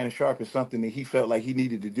did with Shannon Sharp as something that he felt like he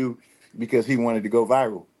needed to do because he wanted to go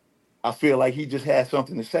viral. I feel like he just had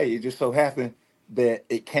something to say. It just so happened that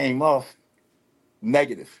it came off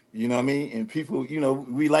negative. You know what I mean? And people,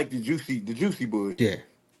 we like the juicy bullshit. Yeah.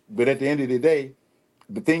 But at the end of the day,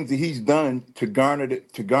 the things that he's done to garner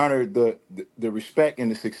the respect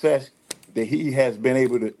and the success that he has been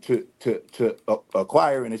able to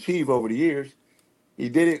acquire and achieve over the years, he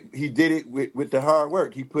did it with the hard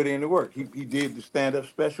work. He put in the work. He did the stand-up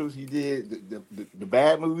specials, he did the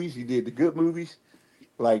bad movies, he did the good movies.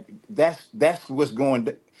 Like that's what's going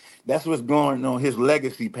on his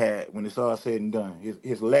legacy pad when it's all said and done.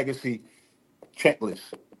 His legacy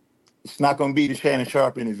checklist. It's not going to be the Shannon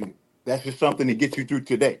Sharp interview. That's just something to get you through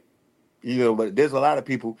today. But there's a lot of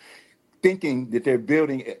people thinking that they're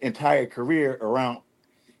building an entire career around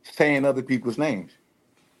saying other people's names.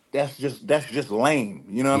 That's just lame.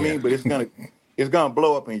 You know what I Yeah. mean? But it's gonna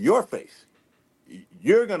blow up in your face.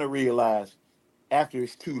 You're gonna realize after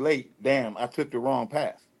it's too late, damn, I took the wrong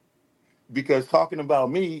path. Because talking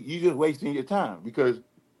about me, you just wasting your time. Because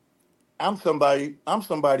I'm somebody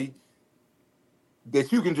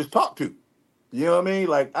that you can just talk to. You know what I mean?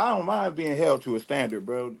 Like I don't mind being held to a standard,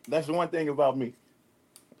 bro. That's the one thing about me.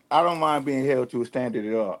 I don't mind being held to a standard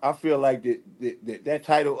at all. I feel like that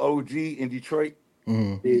title OG in Detroit,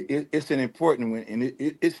 it's an important one, and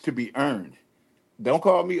it's to be earned. Don't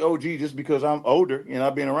call me OG just because I'm older and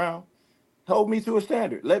I've been around. Hold me to a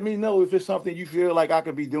standard. Let me know if it's something you feel like I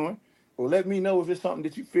could be doing, or let me know if it's something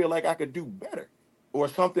that you feel like I could do better, or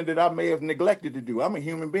something that I may have neglected to do. I'm a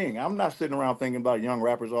human being. I'm not sitting around thinking about young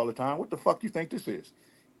rappers all the time. What the fuck you think this is?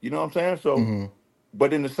 You know what I'm saying? So,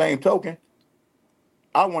 but in the same token,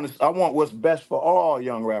 I want what's best for all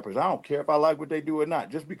young rappers. I don't care if I like what they do or not,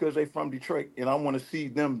 just because they from Detroit and I want to see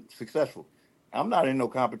them successful. I'm not in no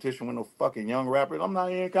competition with no fucking young rappers. I'm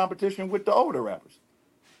not in competition with the older rappers.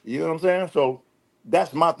 You know what I'm saying? So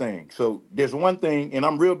that's my thing. So there's one thing, and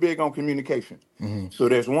I'm real big on communication. Mm-hmm. So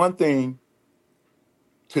there's one thing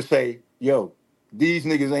to say, yo, these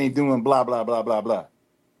niggas ain't doing blah blah blah blah blah.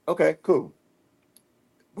 Okay, cool.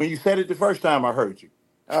 When you said it the first time, I heard you.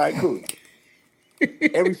 All right, cool.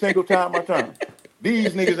 Every single time I turn.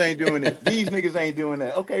 These niggas ain't doing this. These niggas ain't doing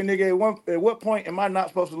that. Okay, nigga, at what point am I not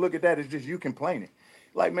supposed to look at that as just you complaining?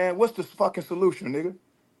 Like, man, what's the fucking solution, nigga?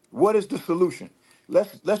 What is the solution?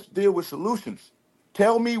 Let's deal with solutions.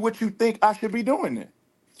 Tell me what you think I should be doing then.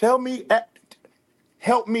 Tell me,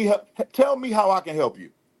 help me, tell me how I can help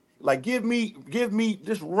you. Like, give me,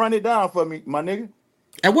 just run it down for me, my nigga.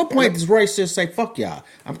 At what And point does Royce just say, fuck y'all,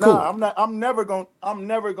 I'm nah, cool? I'm not. I'm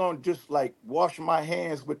never gonna just like wash my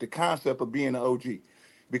hands with the concept of being an OG,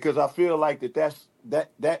 because I feel like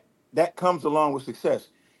that comes along with success.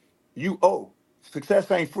 You owe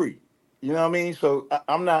success ain't free. You know what I mean? So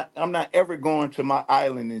I'm not ever going to my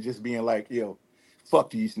island and just being like, yo,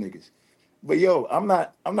 fuck these niggas. But yo, I'm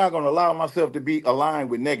not gonna allow myself to be aligned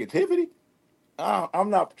with negativity. I'm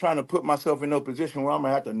not trying to put myself in no position where I'm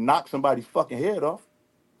gonna have to knock somebody's fucking head off.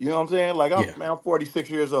 You know what I'm saying? Like Yeah. I'm 46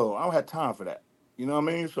 years old. I don't have time for that. You know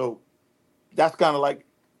what I mean? So that's kind of like,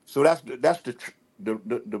 so that's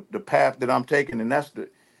the path that I'm taking, and that's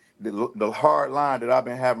the hard line that I've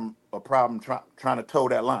been having a problem trying to toe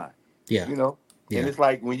that line. Yeah. You know, and Yeah. it's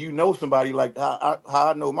like when you know somebody like how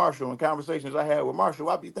I know Marshall, and conversations I had with Marshall,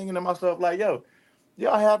 I be thinking to myself like, yo,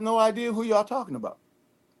 y'all have no idea who y'all talking about.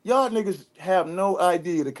 Y'all niggas have no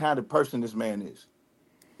idea the kind of person this man is.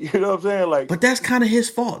 You know what I'm saying? Like, But that's kind of his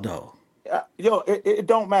fault, though. yo, it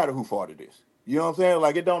don't matter who fault it is. You know what I'm saying?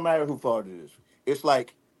 Like, it don't matter who fault it is. It's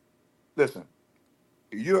like, listen,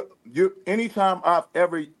 you anytime I've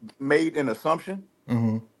ever made an assumption,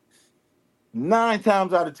 Mm-hmm. 9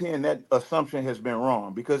 times out of 10 that assumption has been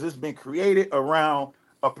wrong because it's been created around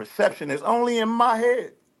a perception that's only in my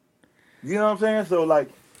head. You know what I'm saying? So like,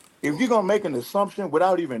 if you're gonna make an assumption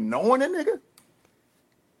without even knowing a nigga,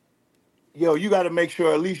 yo, you got to make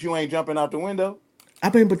sure at least you ain't jumping out the window. I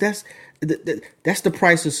mean, but that's the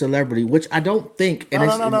price of celebrity, which I don't think. And No,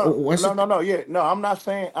 no, it's no, no, what's no, it? no, no. Yeah, no. I'm not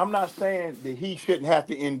saying that he shouldn't have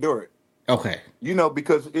to endure it. Okay. You know,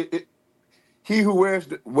 because he who wears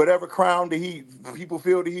whatever crown that people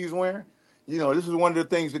feel that he's wearing. You know, this is one of the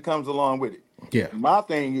things that comes along with it. Yeah. My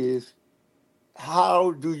thing is,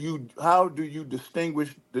 how do you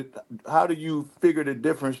distinguish how do you figure the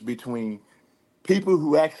difference between people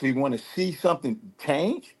who actually want to see something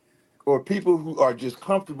change, or people who are just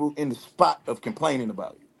comfortable in the spot of complaining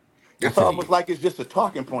about it? I It's feel you. almost like it's just a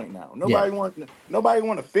talking point now. Yeah. Nobody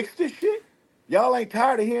want to fix this shit. Y'all ain't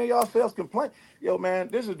tired of hearing yourselves complain. Yo, man,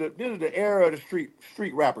 this is the era of the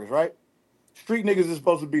street rappers, right? Street niggas is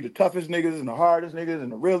supposed to be the toughest niggas and the hardest niggas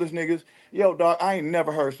and the realest niggas. Yo, dog, I ain't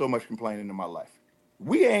never heard so much complaining in my life.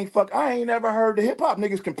 I ain't never heard the hip hop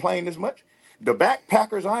niggas complain this much. The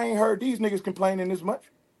backpackers, I ain't heard these niggas complaining this much.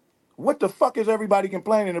 What the fuck is everybody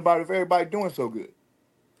complaining about if everybody doing so good?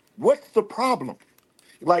 What's the problem?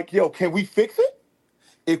 Like, yo, can we fix it?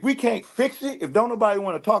 If we can't fix it, if don't nobody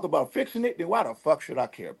want to talk about fixing it, then why the fuck should I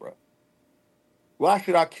care, bro? Why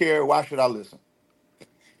should I care? Why should I listen?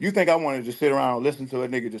 You think I want to just sit around and listen to a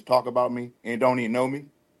nigga just talk about me and don't even know me?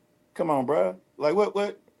 Come on, bro. Like,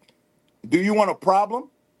 what? Do you want a problem?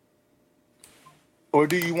 Or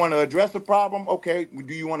do you want to address a problem? Okay,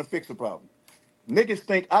 do you want to fix a problem? Niggas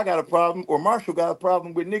think I got a problem or Marshall got a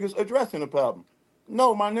problem with niggas addressing the problem.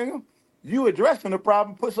 No, my nigga. You addressing the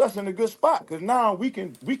problem puts us in a good spot because now we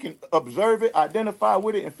can observe it, identify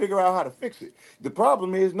with it, and figure out how to fix it. The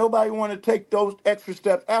problem is nobody want to take those extra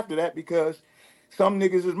steps after that because some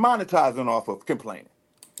niggas is monetizing off of complaining.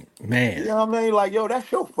 You Man. know what I mean? Like, yo,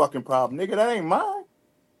 that's your fucking problem, nigga. That ain't mine.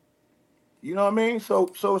 You know what I mean?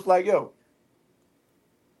 So it's like, yo,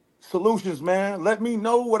 solutions, man. Let me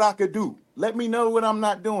know what I could do. Let me know what I'm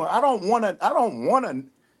not doing. I don't wanna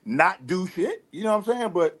not do shit. You know what I'm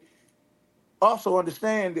saying? But also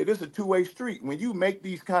understand that it's a two-way street. When you make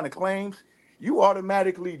these kind of claims, you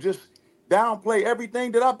automatically just downplay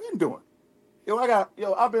everything that I've been doing.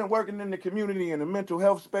 I've been working in the community in the mental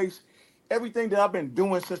health space. Everything that I've been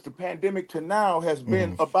doing since the pandemic to now has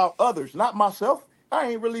been Mm-hmm. about others, not myself. I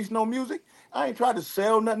ain't released no music. I ain't tried to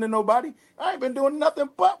sell nothing to nobody. I ain't been doing nothing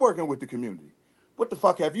but working with the community. What the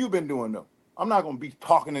fuck have you been doing though? I'm not gonna be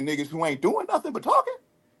talking to niggas who ain't doing nothing but talking.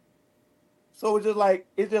 So it's just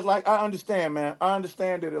like I understand, man. I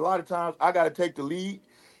understand that a lot of times I gotta take the lead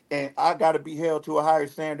and I got to be held to a higher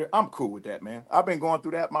standard, I'm cool with that, man. I've been going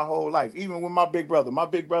through that my whole life. Even with my big brother. My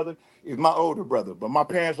big brother is my older brother, but my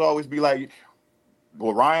parents always be like,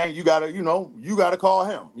 "Well, Ryan, you gotta, you gotta call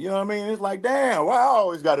him." You know what I mean? It's like, damn, why I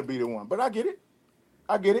always got to be the one? But I get it.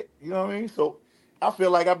 I get it. You know what I mean? So I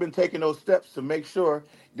feel like I've been taking those steps to make sure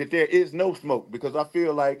that there is no smoke because I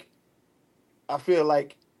feel like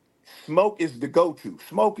smoke is the go-to.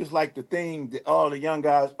 Smoke is like the thing that all the young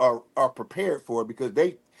guys are prepared for because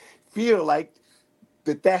they feel like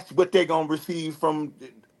that's what they're gonna receive from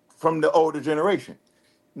the older generation.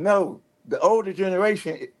 No, the older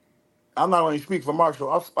generation. I'm not going to speak for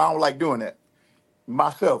Marshall. I don't like doing that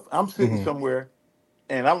myself. I'm sitting Mm-hmm. somewhere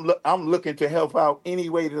and I'm looking to help out any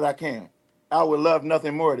way that I can. I would love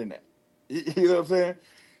nothing more than that. You know what I'm saying?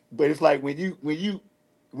 But it's like when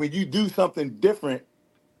you do something different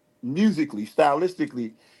musically,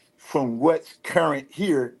 stylistically, from what's current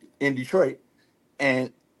here in Detroit,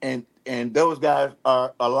 and those guys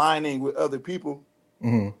are aligning with other people,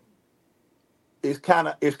 Mm-hmm. it's kind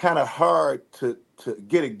of hard to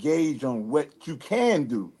get a gauge on what you can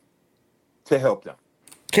do to help them.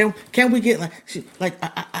 Can we get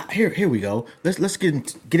here we go. Let's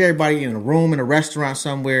get everybody in a room in a restaurant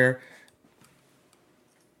somewhere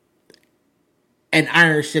and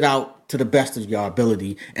iron shit out to the best of your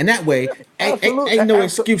ability, and that way Absolutely, ain't no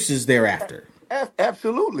excuses thereafter.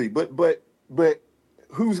 absolutely. But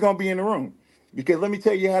who's gonna be in the room? Because let me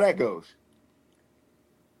tell you how that goes.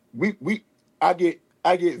 We I get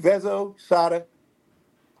Vezo, Sada,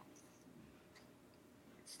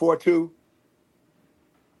 4-2,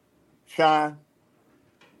 Shine,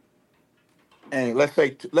 and let's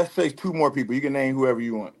say two more people. You can name whoever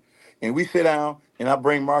you want, and we sit down, and I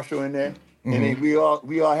bring Marshall in there, and Mm-hmm. then we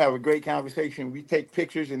all have a great conversation. We take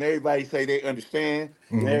pictures, and everybody say they understand,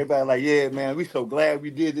 and Mm-hmm. everybody like, yeah, man, we so glad we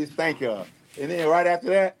did this. Thank y'all. And then right after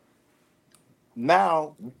that,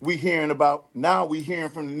 now we hearing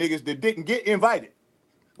from the niggas that didn't get invited.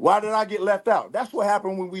 Why did I get left out? That's what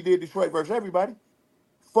happened when we did Detroit versus everybody.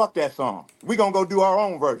 Fuck that song. We gonna go do our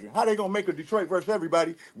own version. How they gonna make a Detroit versus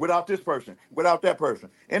everybody without this person, without that person?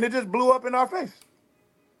 And it just blew up in our face.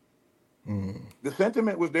 The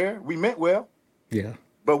sentiment was there. We meant well, Yeah.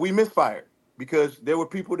 but we misfired because there were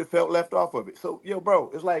people that felt left off of it. So, yo, bro,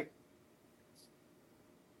 it's like,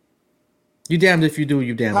 You damned if you do,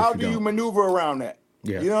 you damned if how you do you don't. maneuver around that?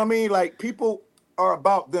 Yeah. You know what I mean? Like, people are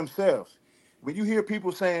about themselves. When you hear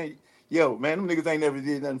people saying, "Yo, man, them niggas ain't never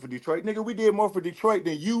did nothing for Detroit," nigga, we did more for Detroit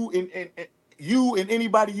than you and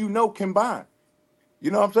anybody you know combined.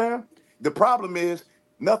 You know what I'm saying? The problem is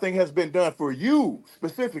nothing has been done for you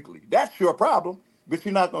specifically. That's your problem, but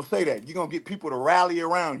you're not gonna say that. You're gonna get people to rally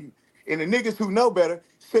around you. And the niggas who know better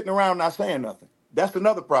sitting around not saying nothing. That's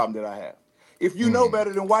another problem that I have. If you know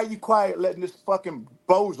better, then why you quiet letting this fucking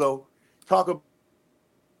bozo talk about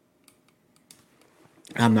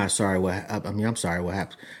I'm not sorry I mean, I'm sorry what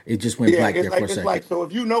happened. It just went yeah, black there for a it's second. like so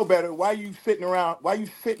if you know better, why you sitting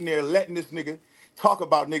there letting this nigga talk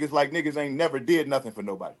about niggas like niggas ain't never did nothing for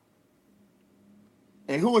nobody?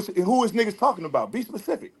 And who is niggas talking about? Be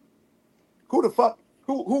specific. Who the fuck?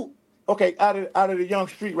 Who? Okay, out of the young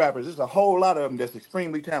street rappers, there's a whole lot of them that's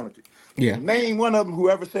extremely talented. Yeah. Name one of them who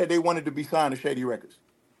ever said they wanted to be signed to Shady Records.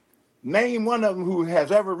 Name one of them who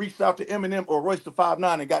has ever reached out to Eminem or Royce the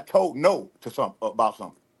 5'9" and got told no to some about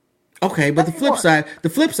something. Okay, but Name one. the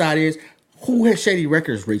flip side is who has Shady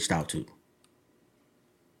Records reached out to?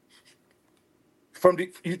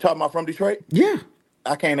 You talking about from Detroit? Yeah.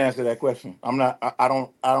 I can't answer that question. I'm not. I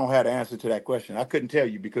don't have the answer to that question. I couldn't tell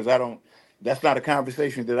you because I don't. That's not a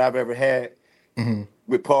conversation that I've ever had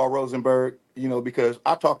with Paul Rosenberg. Because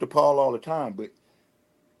I talk to Paul all the time, but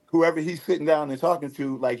whoever he's sitting down and talking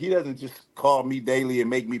to, like he doesn't just call me daily and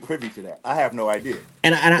make me privy to that. I have no idea.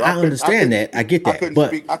 So I understand that. I get I that. couldn't But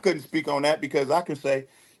speak. I couldn't speak on that because I can say,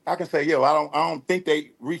 yo, I don't think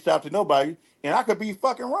they reached out to nobody, and I could be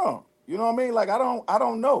fucking wrong. You know what I mean? Like I don't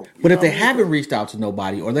know. You But know if what they I mean? haven't reached out to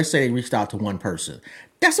nobody, or let's say they reached out to one person,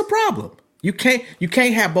 that's a problem. You can't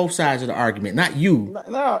have both sides of the argument. Not you, No,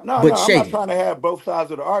 no, no, no. but I'm not Shady. trying to have both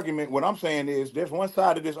sides of the argument. What I'm saying is there's one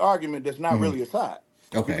side of this argument that's not really a side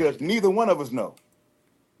Okay. because neither one of us know.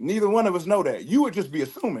 Neither one of us know that. You would just be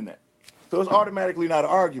assuming that. So it's automatically not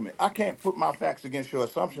an argument. I can't put my facts against your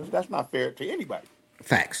assumptions. That's not fair to anybody.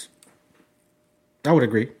 Facts. I would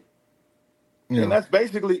agree. You And know. that's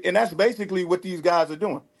basically what these guys are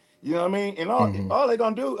doing. You know what I mean? And all they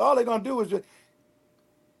gonna do is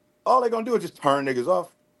just turn niggas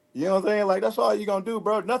off. You know what I'm saying? Like that's all you gonna do,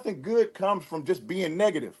 bro. Nothing good comes from just being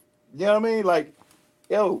negative. You know what I mean? Like,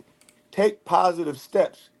 yo, take positive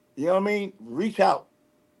steps. You know what I mean? Reach out.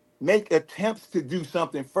 make attempts to do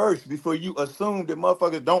something first before you assume that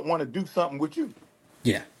motherfuckers don't want to do something with you.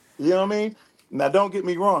 Yeah. You know what I mean? Now, don't get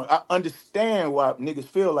me wrong. I understand why niggas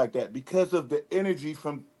feel like that because of the energy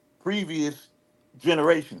from previous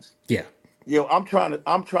generations. Yeah. I'm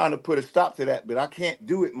trying to put a stop to that, but I can't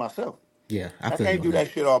do it myself. Yeah. I I feel you can't on do that.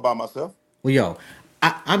 that shit all by myself. Well, yo,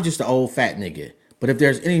 I'm just an old fat nigga. But if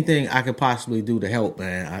there's anything I could possibly do to help,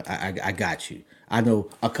 man, I got you. I know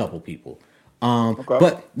a couple people. Okay.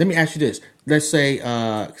 But let me ask you this. Let's say,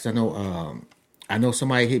 because I know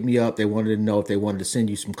somebody hit me up. They wanted to know if they wanted to send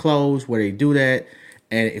you some clothes, where they do that,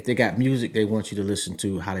 and if they got music they want you to listen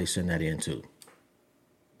to, how they send that in too.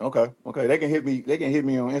 Okay. Okay. They can hit me. They can hit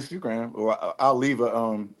me on Instagram, or I'll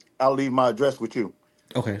leave my address with you,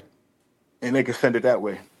 Okay. and they can send it that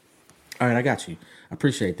way. All right, I got you. I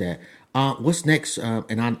appreciate that. What's next?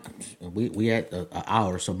 We at an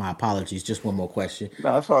hour, so my apologies. Just one more question.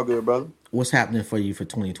 No, that's all good, brother. What's happening for you for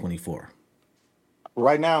 2024?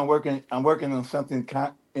 Right now, I'm working. I'm working on something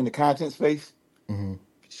in the content space.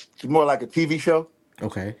 It's more like a TV show.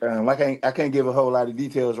 Okay. I can't give a whole lot of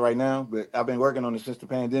details right now, but I've been working on it since the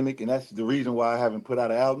pandemic, and that's the reason why I haven't put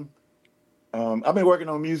out an album. I've been working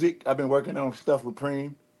on music. I've been working on stuff with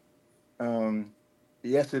Preem. Um,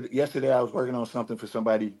 yesterday I was working on something for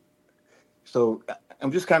somebody. So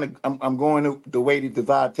I'm just kind of I'm going the way that the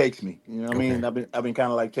vibe takes me. You know what I mean? Okay. I've been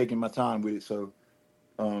kind of like taking my time with it. So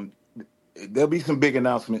um, there'll be some big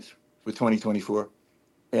announcements for 2024.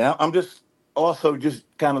 And I'm just also just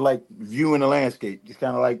kind of like viewing the landscape, just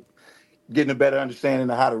kind of like getting a better understanding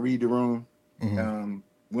of how to read the room,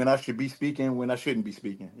 when I should be speaking, when I shouldn't be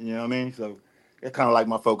speaking. You know what I mean? So that's kind of like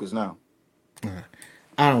my focus now.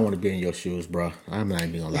 I don't want to be in your shoes, bro. I'm not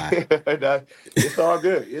even gonna lie. It's all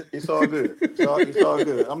good. It's all good. It's all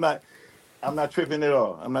good. I'm not tripping at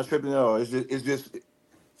all. I'm not tripping at all. It's just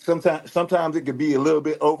sometimes it could be a little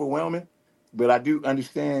bit overwhelming, but I do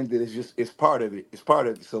understand that it's part of it. It's part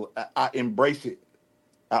of it. So I embrace it.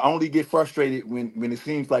 I only get frustrated when it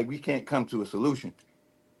seems like we can't come to a solution.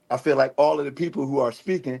 I feel like all of the people who are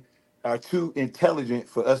speaking are too intelligent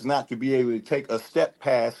for us not to be able to take a step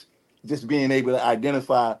past just being able to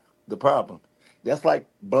identify the problem. That's like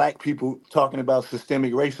black people talking about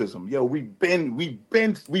systemic racism. Yo, we've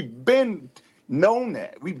been known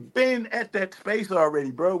that. We've been at that space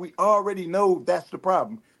already, bro. We already know that's the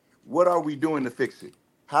problem. What are we doing to fix it?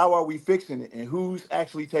 How are we fixing it? And who's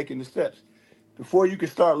actually taking the steps? Before you can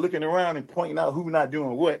start looking around and pointing out who's not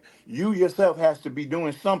doing what, you yourself has to be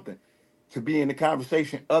doing something to be in the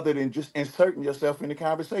conversation other than just inserting yourself in the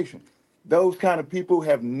conversation. Those kind of people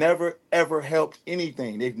have never ever helped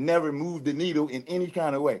anything. They've never moved the needle in any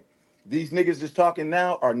kind of way. These niggas that's talking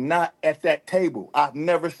now are not at that table. I've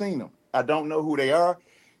never seen them. I don't know who they are.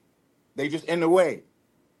 They just in the way.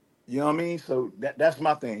 You know what I mean? So that's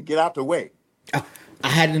my thing. Get out the way. I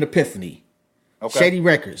had an epiphany. Okay. Shady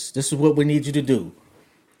Records. This is what we need you to do.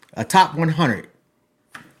 A top 100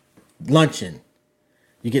 luncheon.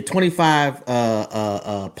 You get 25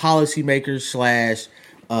 policymakers slash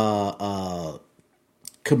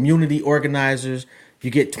community organizers.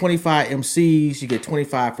 You get 25 MCs, you get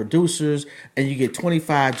 25 producers, and you get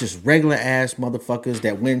 25 just regular ass motherfuckers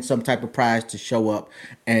that win some type of prize to show up,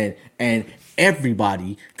 and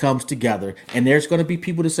everybody comes together. And there's going to be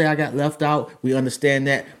people to say I got left out. We understand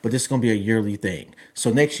that, but this is going to be a yearly thing.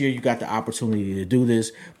 So next year you got the opportunity to do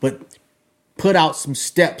this, but put out some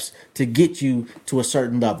steps to get you to a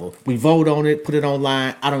certain level. We vote on it, put it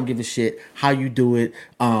online. I don't give a shit how you do it.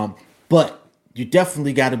 But you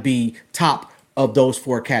definitely got to be top of those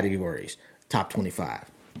four categories, top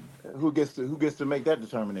 25 Who gets to make that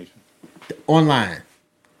determination? online,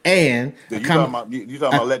 and So you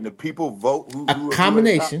talking about letting the people vote a who are the tops?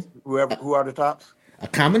 combination, Who are the tops? a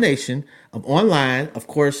combination of online, of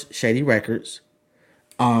course, Shady Records,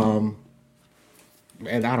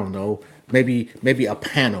 and I don't know, maybe a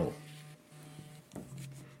panel.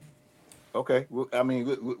 Okay. Well, I mean,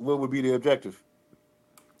 what would be the objective?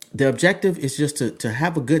 The objective is just to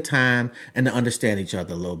have a good time and to understand each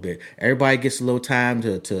other a little bit. Everybody gets a little time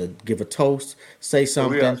to give a toast, say So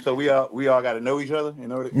we are something. so we all got to know each other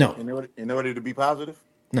in order No, in order to be positive.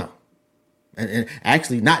 no. And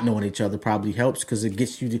actually, not knowing each other probably helps because it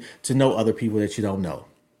gets you to know other people that you don't know.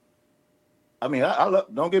 I mean, I love.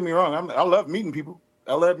 Don't get me wrong. I love meeting people.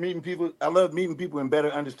 I love meeting people. I love meeting people and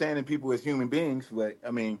better understanding people as human beings. But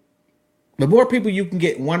I mean, The more people you can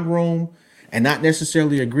get in one room and not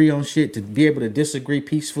necessarily agree on shit to be able to disagree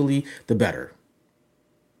peacefully, the better.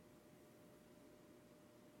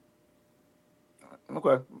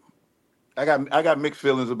 okay. I got mixed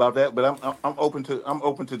feelings about that, but I'm open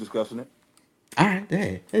to discussing it. All right,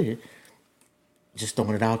 hey. Just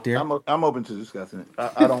throwing it out there. I'm open to discussing it.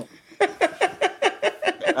 I don't.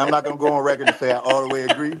 I'm not gonna go on record and say I all the way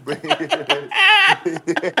agree, but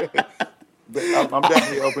but I'm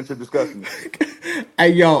definitely open to discussing Hey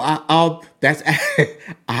yo, that's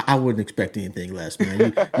I wouldn't expect anything less,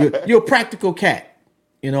 man. You're a practical cat,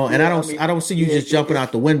 you know, and it. Yeah, I mean, I don't see you yeah, just jumping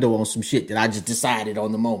out the window on some shit that I just decided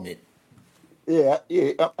on the moment. yeah.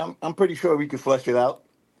 I'm pretty sure we could flesh it out.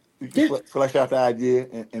 We can Yeah, flesh out the idea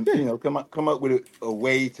and yeah. come up with a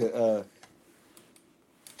way to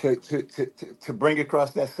bring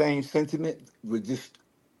across that same sentiment would just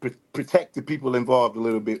protect the people involved a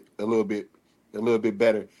little bit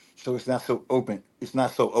better. So it's not so open. It's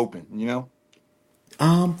not so open, you know.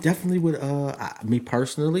 Definitely would. Me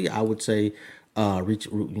personally, I would say, reach.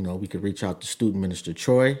 You know, we could reach out to Student Minister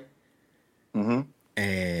Troy, Mm-hmm.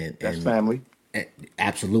 and That's and, family. and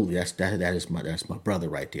absolutely, that's my brother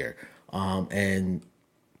right there. And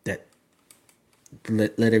that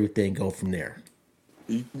let everything go from there.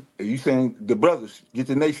 Are you saying the brothers get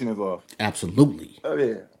the nation involved? Absolutely. Oh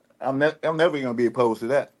yeah, I'm never gonna be opposed to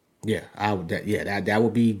that. Yeah, I would. That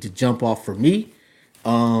would be the jump off for me.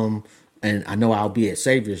 And I know I'll be at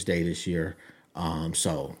Savior's Day this year.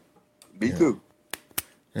 So Me you know too.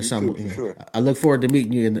 that's Me too, something. for sure. I look forward to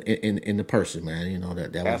meeting you in the person, man. You know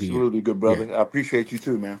that would be Absolutely, good yeah. brother. I appreciate you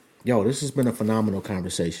too, man. Yo, this has been a phenomenal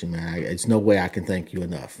conversation, man. It's no way I can thank you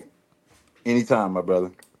enough. Anytime, my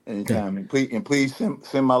brother. Yeah, Anytime, and please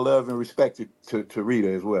send my love and respect to Rita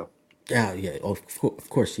as well. yeah. Of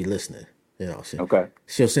course, she's listening. You know, Okay.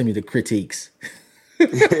 she'll send me the critiques.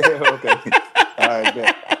 Okay. All right,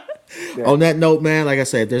 bet. On Bet. that note, man, like I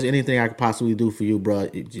said, if there's anything I could possibly do for you, bro,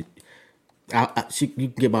 you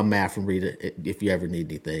can get my math from Rita if you ever need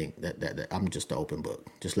anything. That I'm just an open book.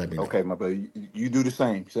 Just let me know. Okay, my brother. You do the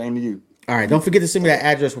same. Same to you. All right, don't forget to send me that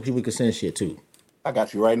address where people can send shit too. I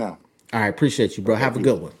got you right now. All right, appreciate you, bro. Okay, Have a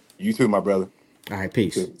good one. you too, my brother. All right, You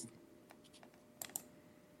peace. too.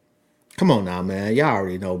 Come on now, man. Y'all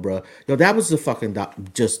already know, bro. Yo, that was a fucking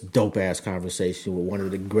just dope ass conversation with one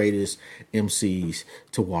of the greatest MCs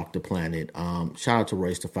to walk the planet. Shout out to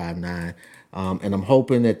Royce the 5'9", and I'm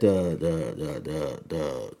hoping that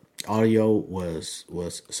the audio was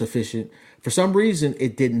sufficient. For some reason,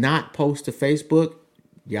 it did not post to Facebook.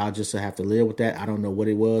 Y'all just have to live with that. I don't know what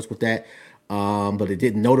it was with that. But it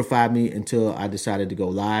didn't notify me until I decided to go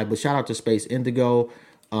live. But shout out to Space Indigo.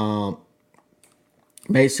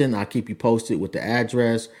 Mason, I'll keep you posted with the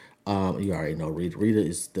address. You already know Rita. Rita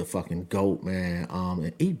is the fucking GOAT, man.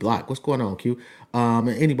 And E Block, what's going on, Q? And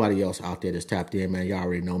anybody else out there that's tapped in, man, y'all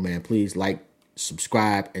already know, man. Please like,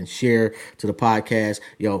 subscribe, and share to the podcast.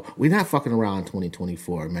 Yo, we're not fucking around in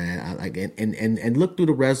 2024, man. And look through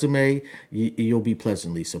the resume. You'll be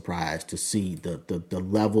pleasantly surprised to see the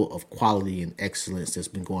level of quality and excellence that's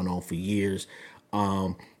been going on for years.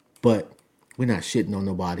 But we're not shitting on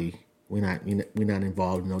nobody. We're not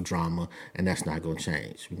involved in no drama, and that's not gonna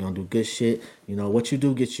change. We're gonna do good shit. You know what you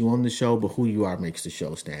do gets you on the show, but who you are makes the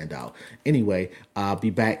show stand out. Anyway, I'll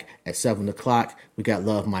be back at 7:00. We got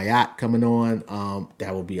Love My Yacht coming on.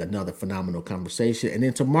 That will be another phenomenal conversation, and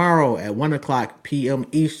then tomorrow at 1:00 p.m.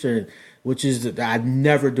 Eastern, which is I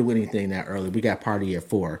never do anything that early. We got Party at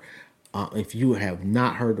 4. If you have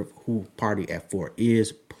not heard of who Party at 4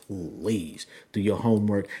 is, please do your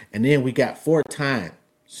homework. And then we got 4-time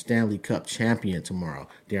Stanley Cup champion tomorrow,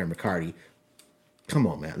 Darren McCarty. Come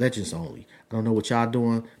on, man. Legends only. I don't know what y'all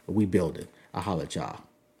doing, but we building. I'll holler at y'all.